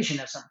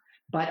Eurasianism,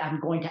 but I'm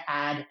going to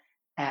add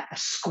a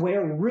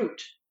square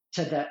root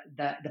to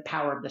the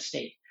power of the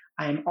state.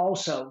 I'm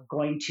also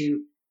going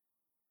to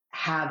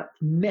have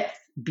myth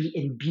be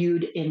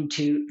imbued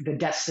into the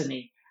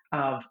destiny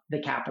of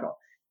the capital.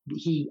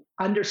 He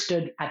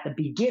understood at the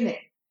beginning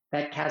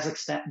that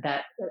Kazakhstan,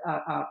 that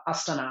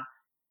Astana,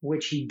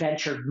 which he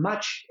ventured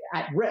much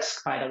at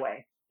risk, by the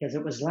way, because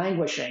it was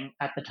languishing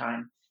at the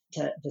time,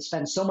 to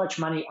spend so much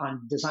money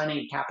on designing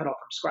a capital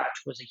from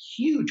scratch was a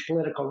huge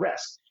political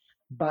risk,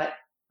 but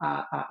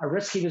a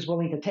risk he was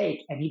willing to take.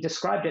 And he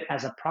described it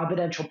as a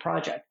providential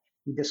project.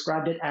 He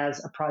described it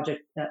as a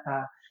project,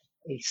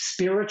 a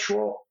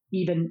spiritual,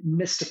 even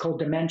mystical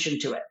dimension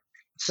to it.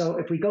 So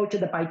if we go to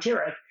the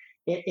Bayterik,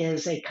 it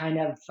is a kind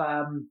of,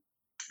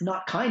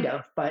 not kind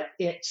of, but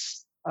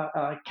it's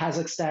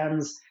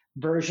Kazakhstan's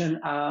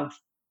version of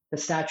the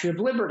Statue of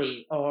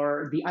Liberty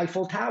or the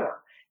Eiffel Tower.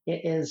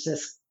 It is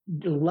this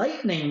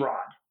lightning rod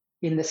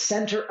in the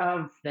center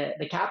of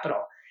the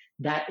capital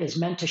that is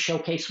meant to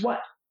showcase what?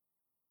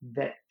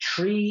 The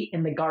tree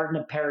in the Garden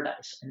of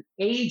Paradise. An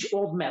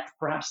age-old myth,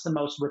 perhaps the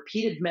most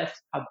repeated myth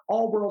of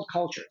all world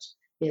cultures,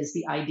 is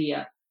the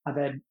idea of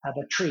a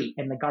tree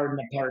in the Garden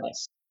of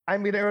Paradise.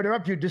 I'm going to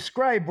interrupt you.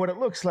 Describe what it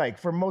looks like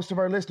for most of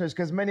our listeners,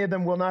 because many of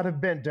them will not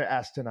have been to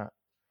Astana.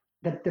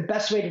 The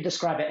best way to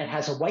describe it, it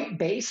has a white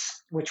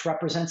base, which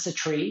represents a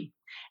tree.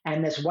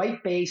 And this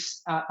white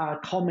base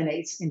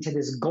culminates into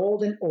this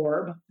golden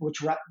orb,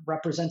 which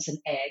represents an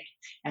egg.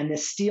 And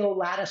this steel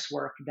lattice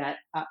work that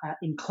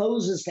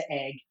encloses the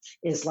egg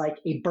is like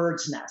a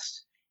bird's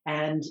nest.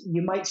 And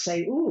you might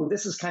say, ooh,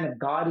 this is kind of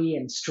gaudy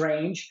and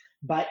strange.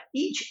 But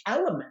each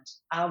element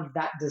of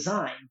that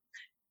design,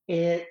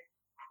 it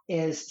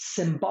is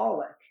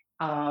symbolic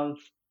of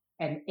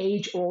an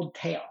age-old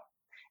tale.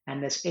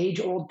 And this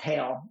age-old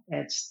tale,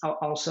 it's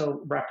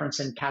also referenced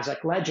in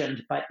Kazakh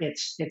legend, but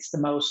it's the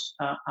most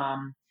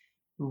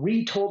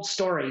retold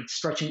story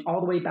stretching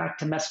all the way back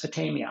to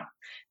Mesopotamia.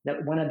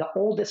 That one of the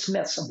oldest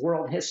myths of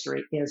world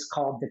history is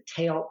called the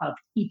Tale of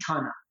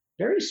Etana.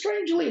 Very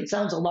strangely, it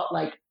sounds a lot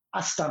like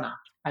Astana.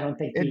 I don't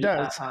think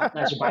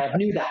Nazarbayev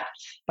knew that.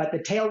 But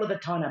the Tale of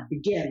Etana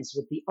begins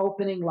with the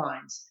opening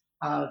lines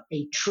of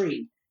a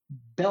tree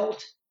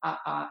built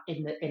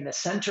in the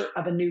center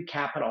of a new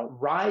capital,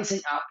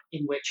 rising up,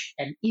 in which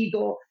an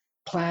eagle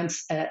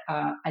plants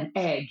an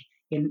egg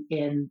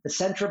in the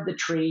center of the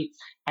tree,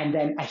 and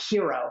then a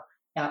hero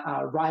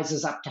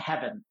rises up to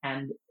heaven.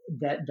 And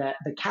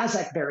the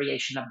Kazakh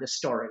variation of this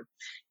story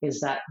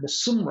is that the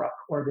Sumruk,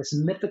 or this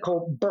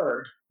mythical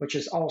bird, which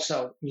is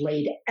also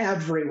laid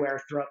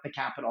everywhere throughout the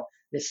capital,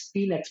 this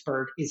phoenix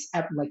bird is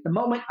like the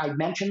moment I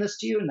mention this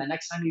to you, and the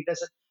next time you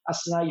visit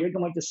Astana, you're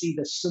going to see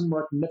the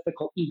Sumruk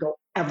mythical eagle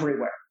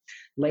everywhere.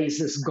 Lays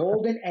this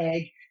golden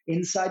egg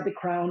inside the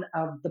crown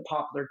of the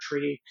poplar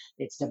tree.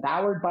 It's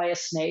devoured by a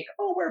snake.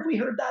 Oh, where have we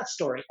heard that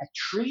story? A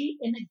tree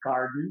in a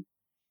garden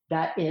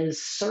that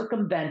is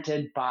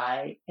circumvented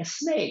by a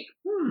snake.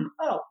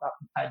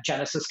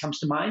 Genesis comes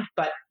to mind,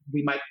 but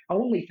we might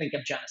only think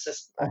of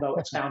Genesis, although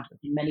it's found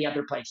in many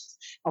other places.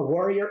 A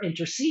warrior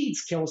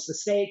intercedes, kills the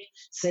snake,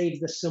 saves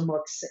the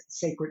Sumruk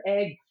sacred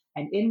egg,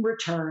 and in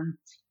return,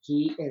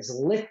 he is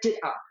lifted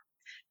up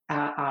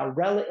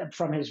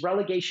from his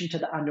relegation to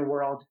the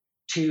underworld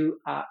to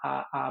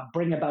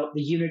bring about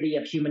the unity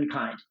of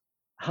humankind.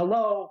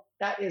 Hello,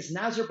 that is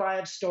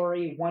Nazarbayev's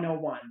story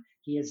 101.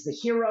 He is the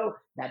hero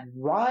that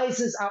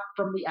rises up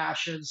from the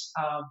ashes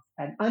of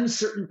an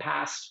uncertain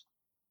past,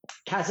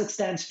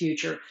 Kazakhstan's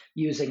future,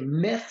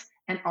 using myth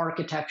and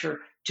architecture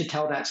to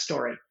tell that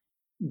story.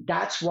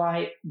 That's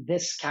why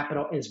this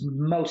capital is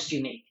most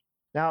unique.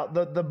 Now,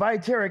 the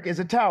Bayterik is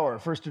a tower,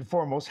 first and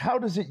foremost. How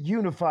does it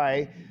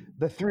unify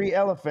the three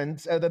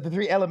elements and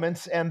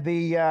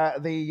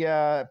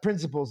the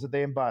principles that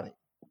they embody?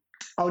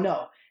 Oh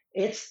no,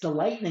 it's the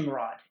lightning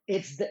rod.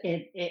 It's the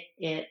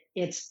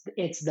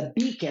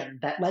beacon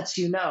that lets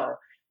you know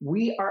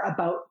we are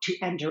about to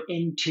enter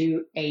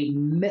into a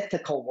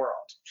mythical world.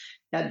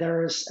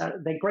 There's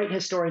the great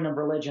historian of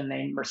religion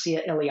named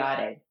Mircea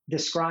Eliade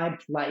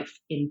described life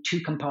in two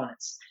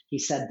components. He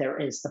said there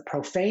is the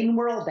profane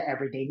world, the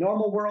everyday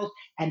normal world,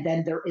 and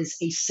then there is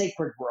a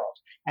sacred world.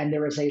 And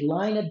there is a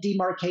line of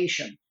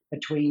demarcation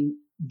between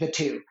the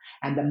two.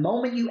 And the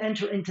moment you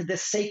enter into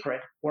this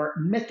sacred or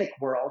mythic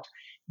world,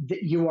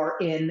 you are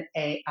in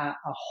a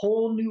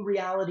whole new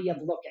reality of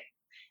looking.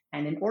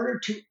 And in order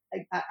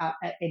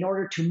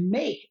to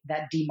make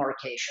that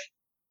demarcation,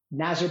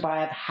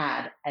 Nazarbayev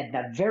had at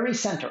the very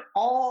center,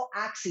 all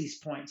axis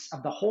points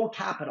of the whole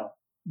capital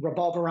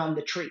revolve around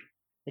the tree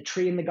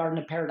in the Garden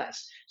of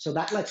Paradise. So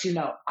that lets you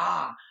know,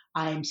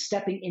 I'm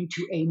stepping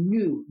into a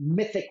new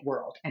mythic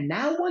world. And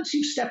now once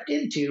you've stepped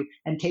into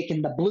and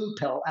taken the blue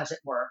pill, as it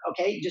were,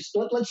 okay, just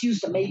let's use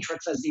the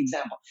Matrix as the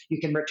example.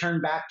 You can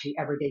return back to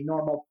everyday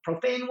normal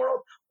profane world,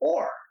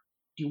 or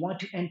do you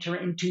want to enter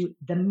into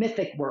the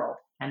mythic world?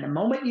 And the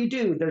moment you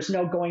do, there's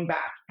no going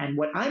back. And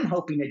what I'm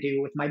hoping to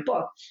do with my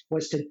book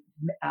was to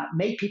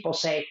make people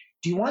say,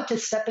 do you want to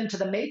step into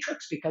the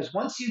Matrix? Because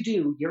once you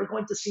do, you're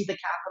going to see the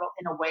capital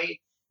in a way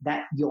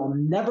that you'll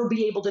never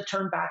be able to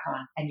turn back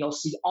on. And you'll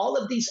see all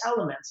of these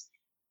elements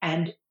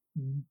and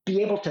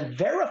be able to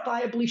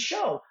verifiably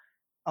show,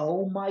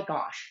 oh my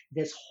gosh,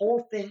 this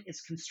whole thing is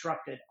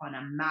constructed on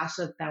a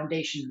massive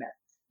foundation myth.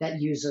 that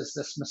uses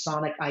this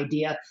Masonic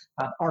idea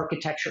of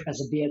architecture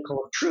as a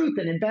vehicle of truth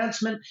and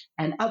advancement,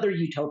 and other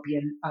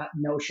utopian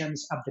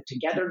notions of the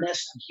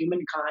togetherness of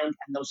humankind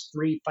and those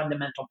three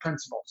fundamental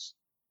principles.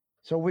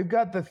 So we've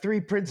got the three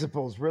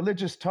principles: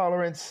 religious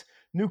tolerance,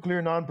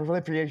 nuclear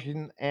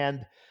nonproliferation,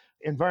 and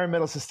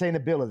environmental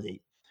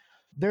sustainability.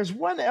 There's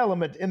one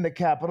element in the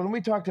capital, and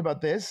we talked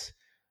about this,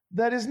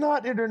 that is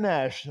not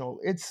international.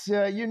 It's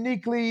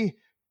uniquely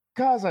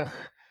Kazakh.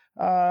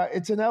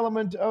 It's an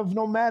element of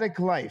nomadic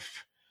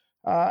life.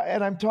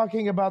 And I'm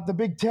talking about the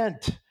big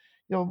tent.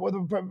 I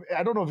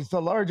don't know if it's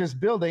the largest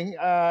building.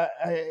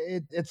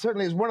 It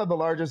certainly is one of the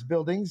largest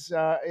buildings.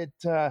 It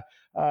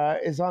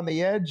is on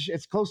the edge.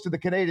 It's close to the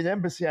Canadian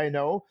Embassy, I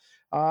know.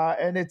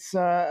 And it's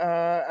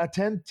a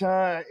tent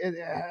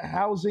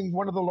housing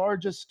one of the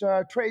largest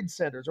trade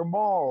centers or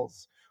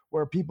malls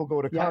where people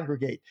go to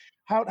congregate.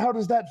 How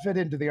does that fit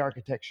into the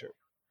architecture?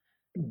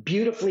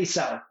 Beautifully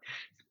so.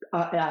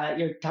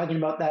 You're talking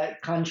about the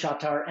Khan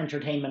Shatar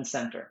Entertainment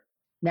Center.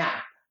 Now,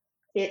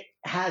 it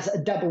has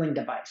a doubling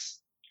device.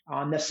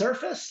 On the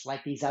surface,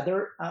 like these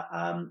other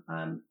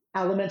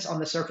elements on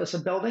the surface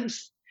of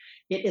buildings,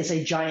 it is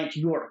a giant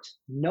yurt.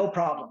 No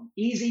problem.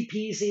 Easy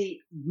peasy.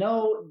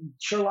 No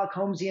Sherlock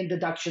Holmesian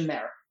deduction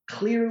there.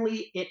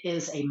 Clearly, it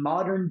is a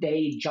modern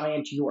day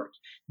giant yurt.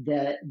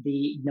 The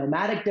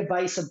nomadic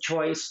device of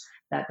choice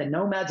that the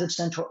nomads of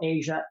Central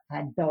Asia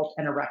had built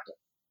and erected.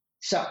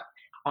 So,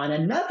 on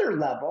another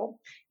level,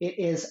 it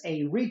is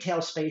a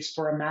retail space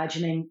for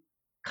imagining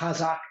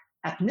Kazakh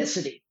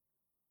ethnicity.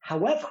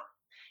 However,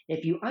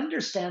 if you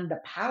understand the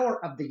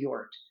power of the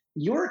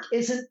yurt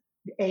isn't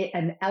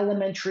an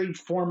elementary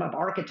form of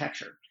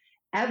architecture.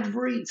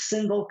 Every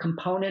single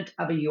component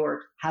of a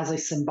yurt has a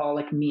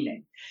symbolic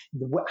meaning.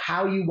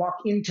 How you walk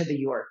into the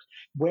yurt,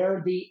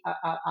 where the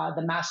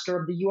master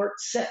of the yurt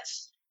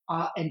sits.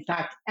 In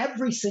fact,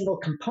 every single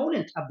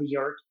component of the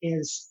yurt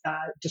is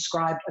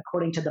described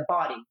according to the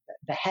body,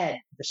 the head,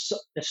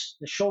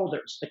 the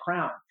shoulders, the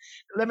crown.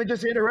 Let me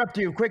just interrupt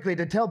you quickly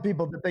to tell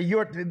people that the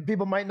yurt,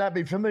 people might not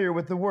be familiar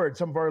with the word,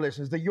 some of our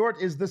listeners. The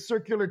yurt is the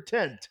circular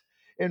tent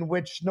in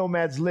which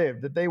nomads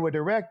lived, that they would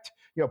erect,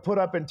 put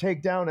up and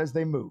take down as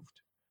they moved.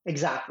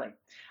 Exactly.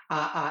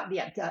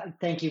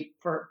 Thank you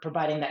for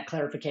providing that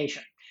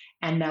clarification.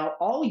 And now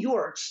all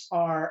yurts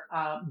are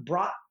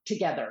brought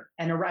together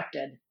and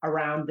erected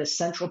around this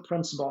central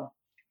principle.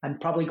 I'm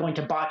probably going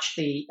to botch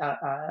the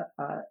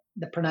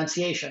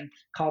pronunciation,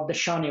 called the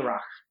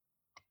Shanirach.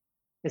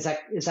 Is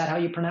that how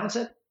you pronounce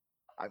it?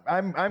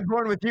 I'm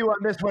going with you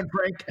on this one,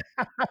 Frank.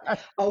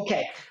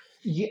 Okay.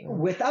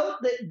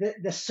 Without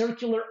the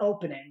circular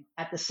opening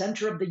at the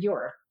center of the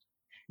yurt,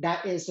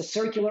 that is the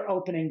circular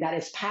opening that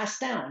is passed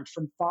down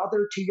from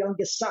father to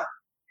youngest son.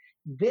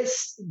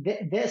 This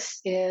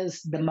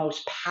is the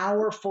most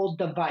powerful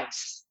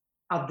device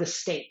of the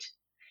state.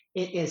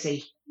 It is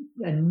an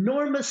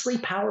enormously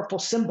powerful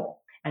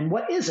symbol. And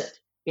what is it?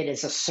 It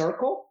is a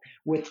circle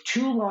with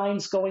two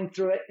lines going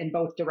through it in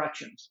both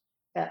directions.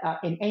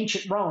 In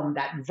ancient Rome,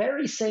 that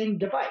very same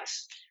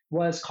device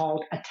was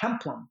called a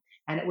templum.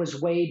 And it was a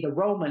way the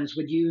Romans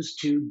would use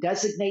to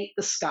designate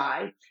the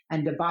sky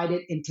and divide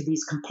it into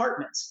these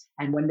compartments.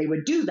 And when they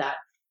would do that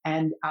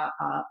and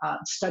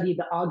study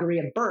the augury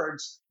of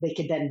birds, they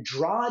could then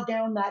draw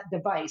down that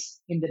device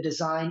in the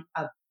design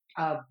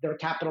of their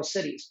capital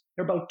cities.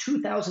 There are about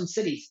 2,000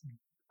 cities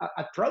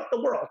throughout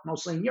the world,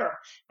 mostly in Europe,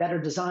 that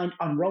are designed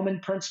on Roman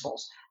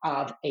principles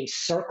of a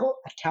circle,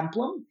 a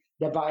templum,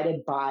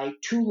 divided by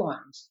two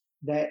lines.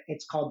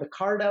 It's called the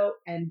Cardo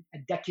and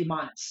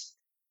Decumanus.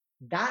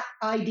 That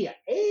idea,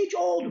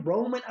 age-old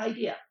Roman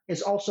idea,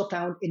 is also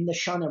found in the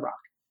Shanirach.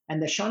 And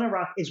the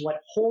Shanirach is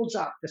what holds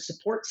up the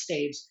support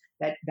staves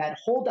that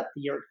hold up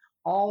the yurt,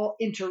 all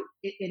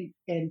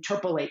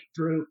interpolate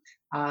through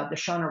the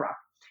Shanirach.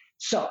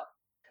 So,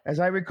 as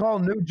I recall,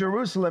 New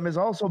Jerusalem is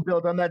also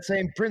built on that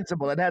same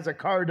principle. It has a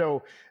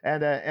cardo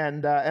and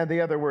the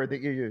other word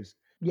that you used.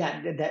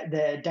 Yeah,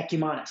 the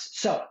decumanus.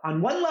 So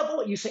on one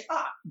level, you say,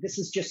 this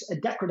is just a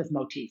decorative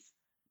motif.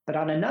 But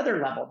on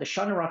another level, the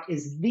Shanirach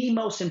is the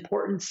most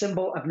important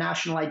symbol of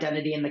national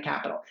identity in the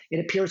capital. It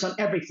appears on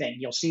everything.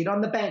 You'll see it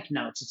on the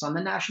banknotes. It's on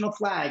the national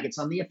flag. It's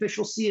on the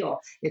official seal.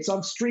 It's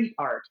on street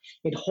art.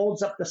 It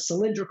holds up the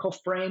cylindrical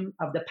frame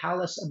of the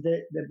palace of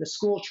the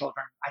school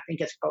children. I think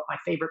it's about my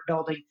favorite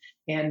building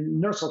in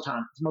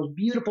Nur-Sultan. It's the most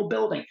beautiful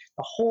building.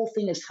 The whole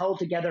thing is held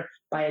together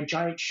by a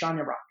giant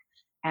Shanirach.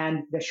 And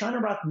the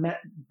Shanirach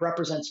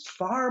represents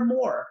far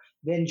more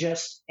than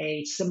just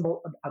a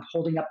symbol of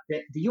holding up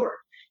the yurt.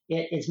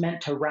 It is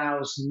meant to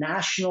rouse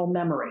national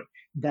memory,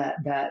 the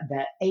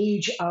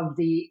age of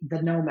the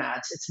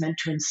nomads. It's meant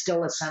to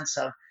instill a sense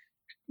of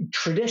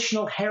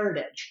traditional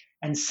heritage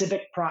and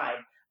civic pride,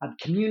 of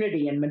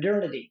community and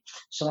modernity.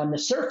 So on the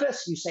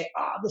surface, you say,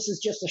 this is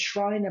just a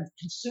shrine of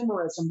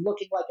consumerism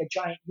looking like a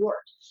giant yurt.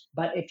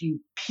 But if you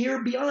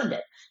peer beyond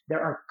it,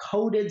 there are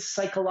coded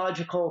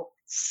psychological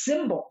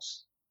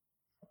symbols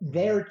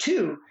there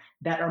too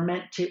that are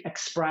meant to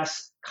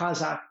express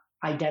Kazakh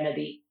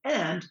identity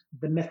and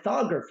the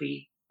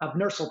mythography of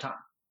Nur-Sultan.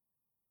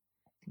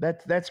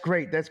 That's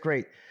great. That's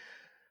great.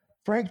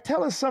 Frank,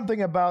 tell us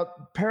something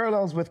about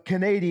parallels with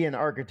Canadian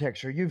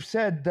architecture. You've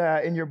said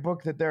in your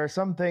book that there are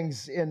some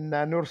things in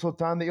Nur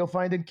Sultan that you'll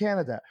find in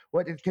Canada.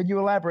 Can you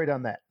elaborate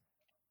on that?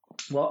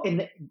 Well,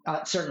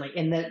 certainly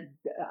in the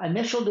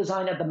initial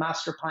design of the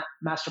master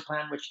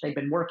plan, which they've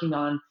been working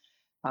on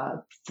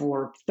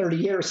for 30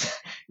 years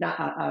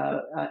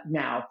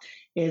now,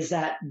 is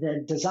that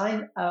the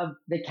design of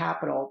the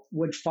capital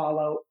would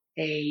follow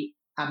a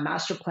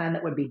master plan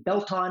that would be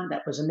built on,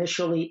 that was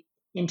initially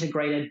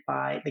integrated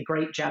by the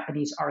great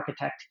Japanese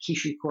architect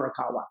Kishi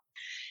Kurokawa.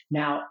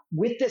 Now,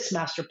 with this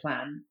master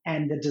plan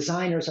and the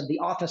designers of the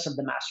office of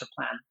the master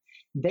plan,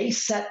 they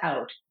set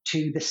out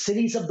to the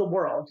cities of the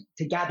world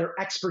to gather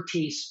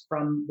expertise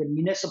from the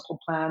municipal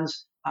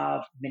plans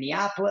of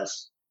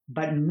Minneapolis,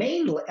 but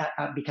mainly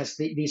because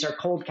these are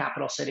cold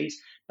capital cities,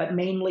 but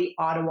mainly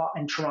Ottawa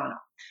and Toronto.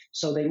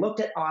 So they looked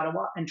at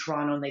Ottawa and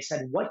Toronto and they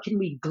said, what can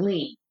we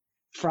glean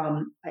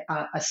from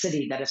a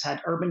city that has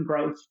had urban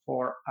growth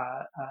for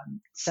a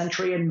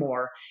century and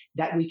more,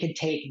 that we could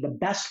take the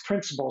best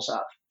principles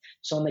of?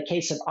 So in the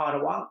case of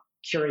Ottawa,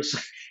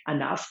 curiously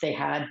enough, they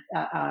had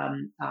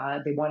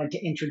they wanted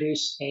to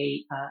introduce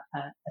a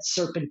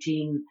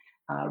serpentine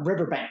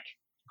riverbank.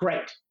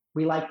 Great,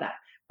 we like that.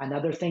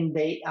 Another thing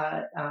they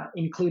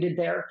included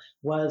there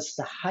was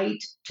the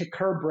height to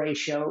curb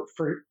ratio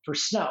for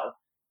snow.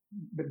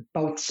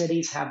 Both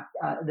cities have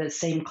the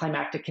same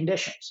climatic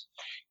conditions.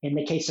 In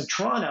the case of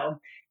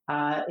Toronto,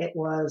 it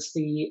was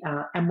the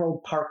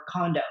Emerald Park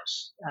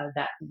condos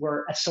that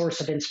were a source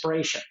of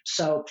inspiration.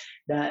 So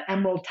the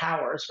Emerald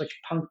Towers, which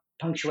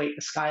punctuate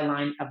the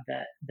skyline of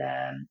the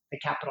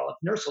capital of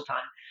Nur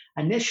Sultan,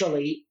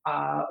 initially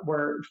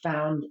were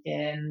found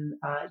in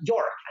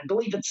York. I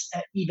believe it's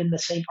even the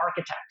same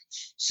architect.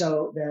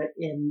 So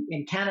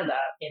in Canada,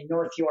 in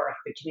North York,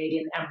 the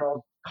Canadian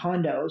Emerald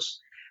condos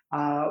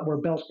were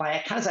built by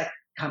a Kazakh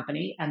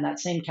company, and that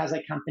same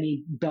Kazakh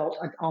company built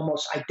an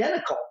almost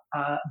identical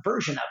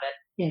version of it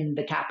in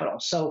the capital.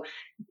 So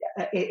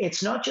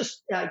it's not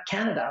just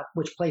Canada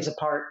which plays a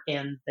part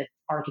in the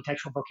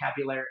architectural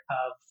vocabulary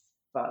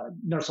of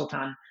Nur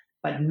Sultan,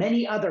 but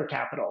many other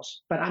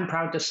capitals. But I'm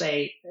proud to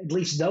say at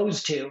least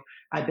those two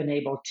I've been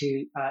able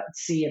to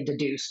see and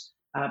deduce.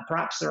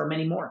 Perhaps there are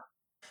many more.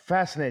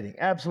 Fascinating,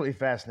 absolutely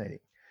fascinating.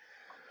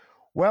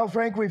 Well,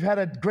 Frank, we've had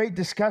a great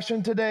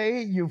discussion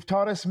today. You've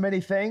taught us many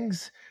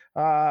things,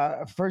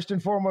 first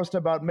and foremost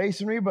about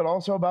masonry, but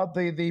also about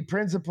the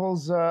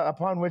principles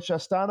upon which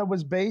Astana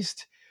was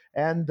based,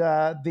 and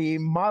the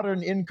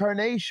modern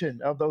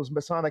incarnation of those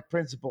Masonic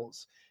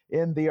principles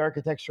in the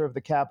architecture of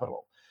the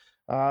capital.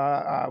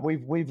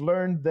 We've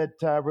learned that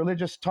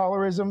religious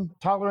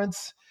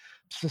tolerance,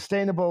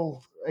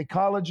 sustainable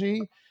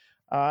ecology,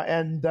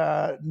 and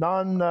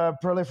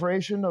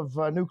non-proliferation of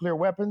nuclear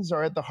weapons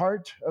are at the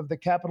heart of the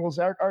capital's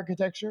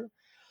architecture.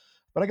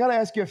 But I got to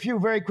ask you a few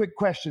very quick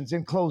questions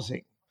in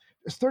closing.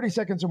 Just 30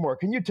 seconds or more.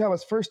 Can you tell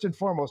us, first and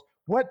foremost,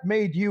 what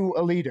made you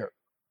a leader?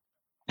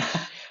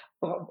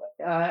 Well,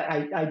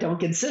 I don't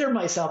consider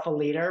myself a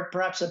leader,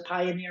 perhaps a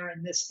pioneer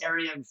in this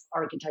area of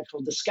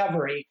architectural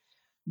discovery.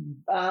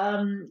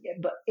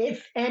 But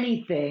if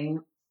anything,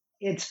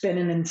 it's been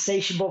an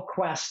insatiable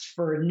quest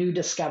for new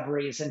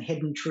discoveries and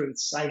hidden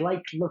truths. I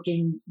like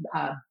looking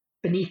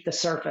beneath the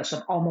surface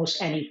of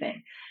almost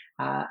anything.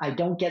 I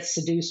don't get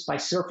seduced by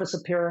surface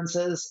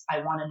appearances.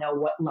 I want to know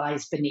what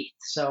lies beneath.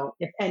 So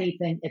if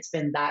anything, it's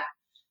been that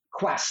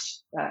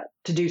quest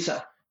to do so.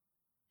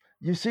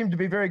 You seem to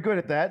be very good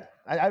at that.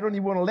 I don't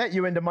even want to let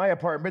you into my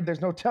apartment.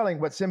 There's no telling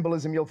what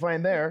symbolism you'll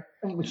find there.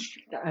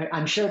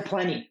 I'm sure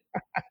plenty.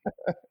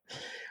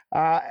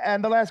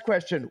 And the last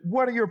question,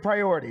 what are your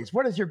priorities?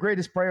 What is your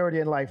greatest priority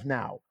in life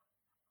now?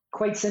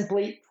 Quite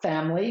simply,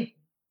 family,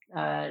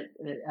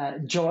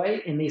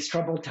 joy in these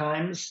troubled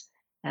times,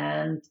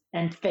 and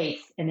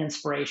faith and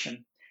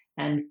inspiration.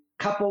 And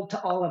coupled to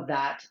all of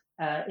that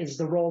is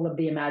the role of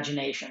the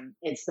imagination.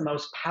 It's the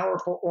most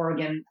powerful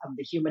organ of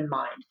the human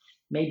mind.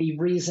 Maybe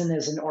reason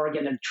is an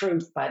organ of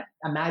truth, but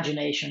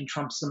imagination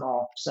trumps them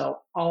all. So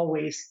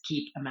always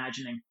keep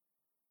imagining.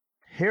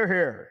 Hear,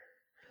 hear.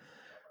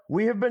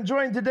 We have been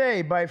joined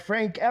today by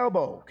Frank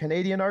Albo,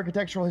 Canadian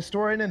architectural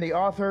historian and the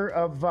author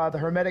of The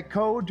Hermetic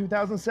Code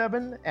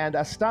 2007 and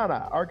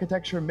Astana,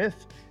 Architecture,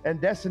 Myth,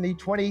 and Destiny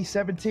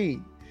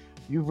 2017.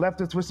 You've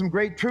left us with some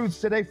great truths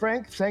today,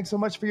 Frank. Thanks so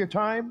much for your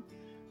time.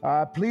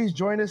 Please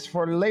join us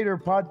for later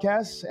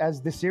podcasts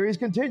as the series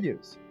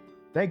continues.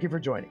 Thank you for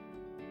joining.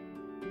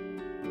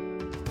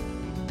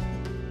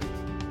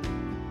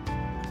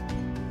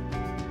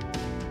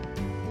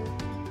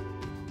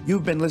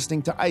 You've been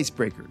listening to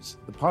Icebreakers,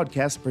 the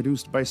podcast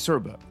produced by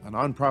CERBA, a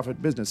nonprofit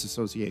business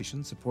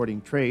association supporting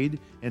trade,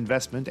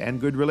 investment,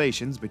 and good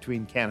relations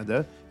between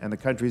Canada and the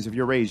countries of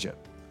Eurasia.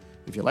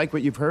 If you like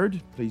what you've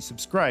heard, please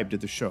subscribe to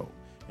the show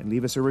and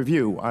leave us a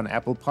review on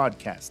Apple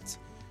Podcasts.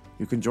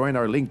 You can join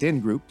our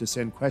LinkedIn group to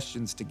send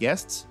questions to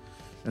guests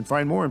and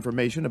find more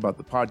information about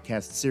the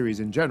podcast series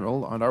in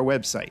general on our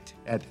website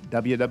at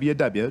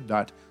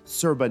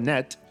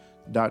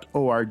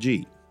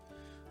www.serbanet.org.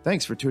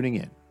 Thanks for tuning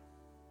in.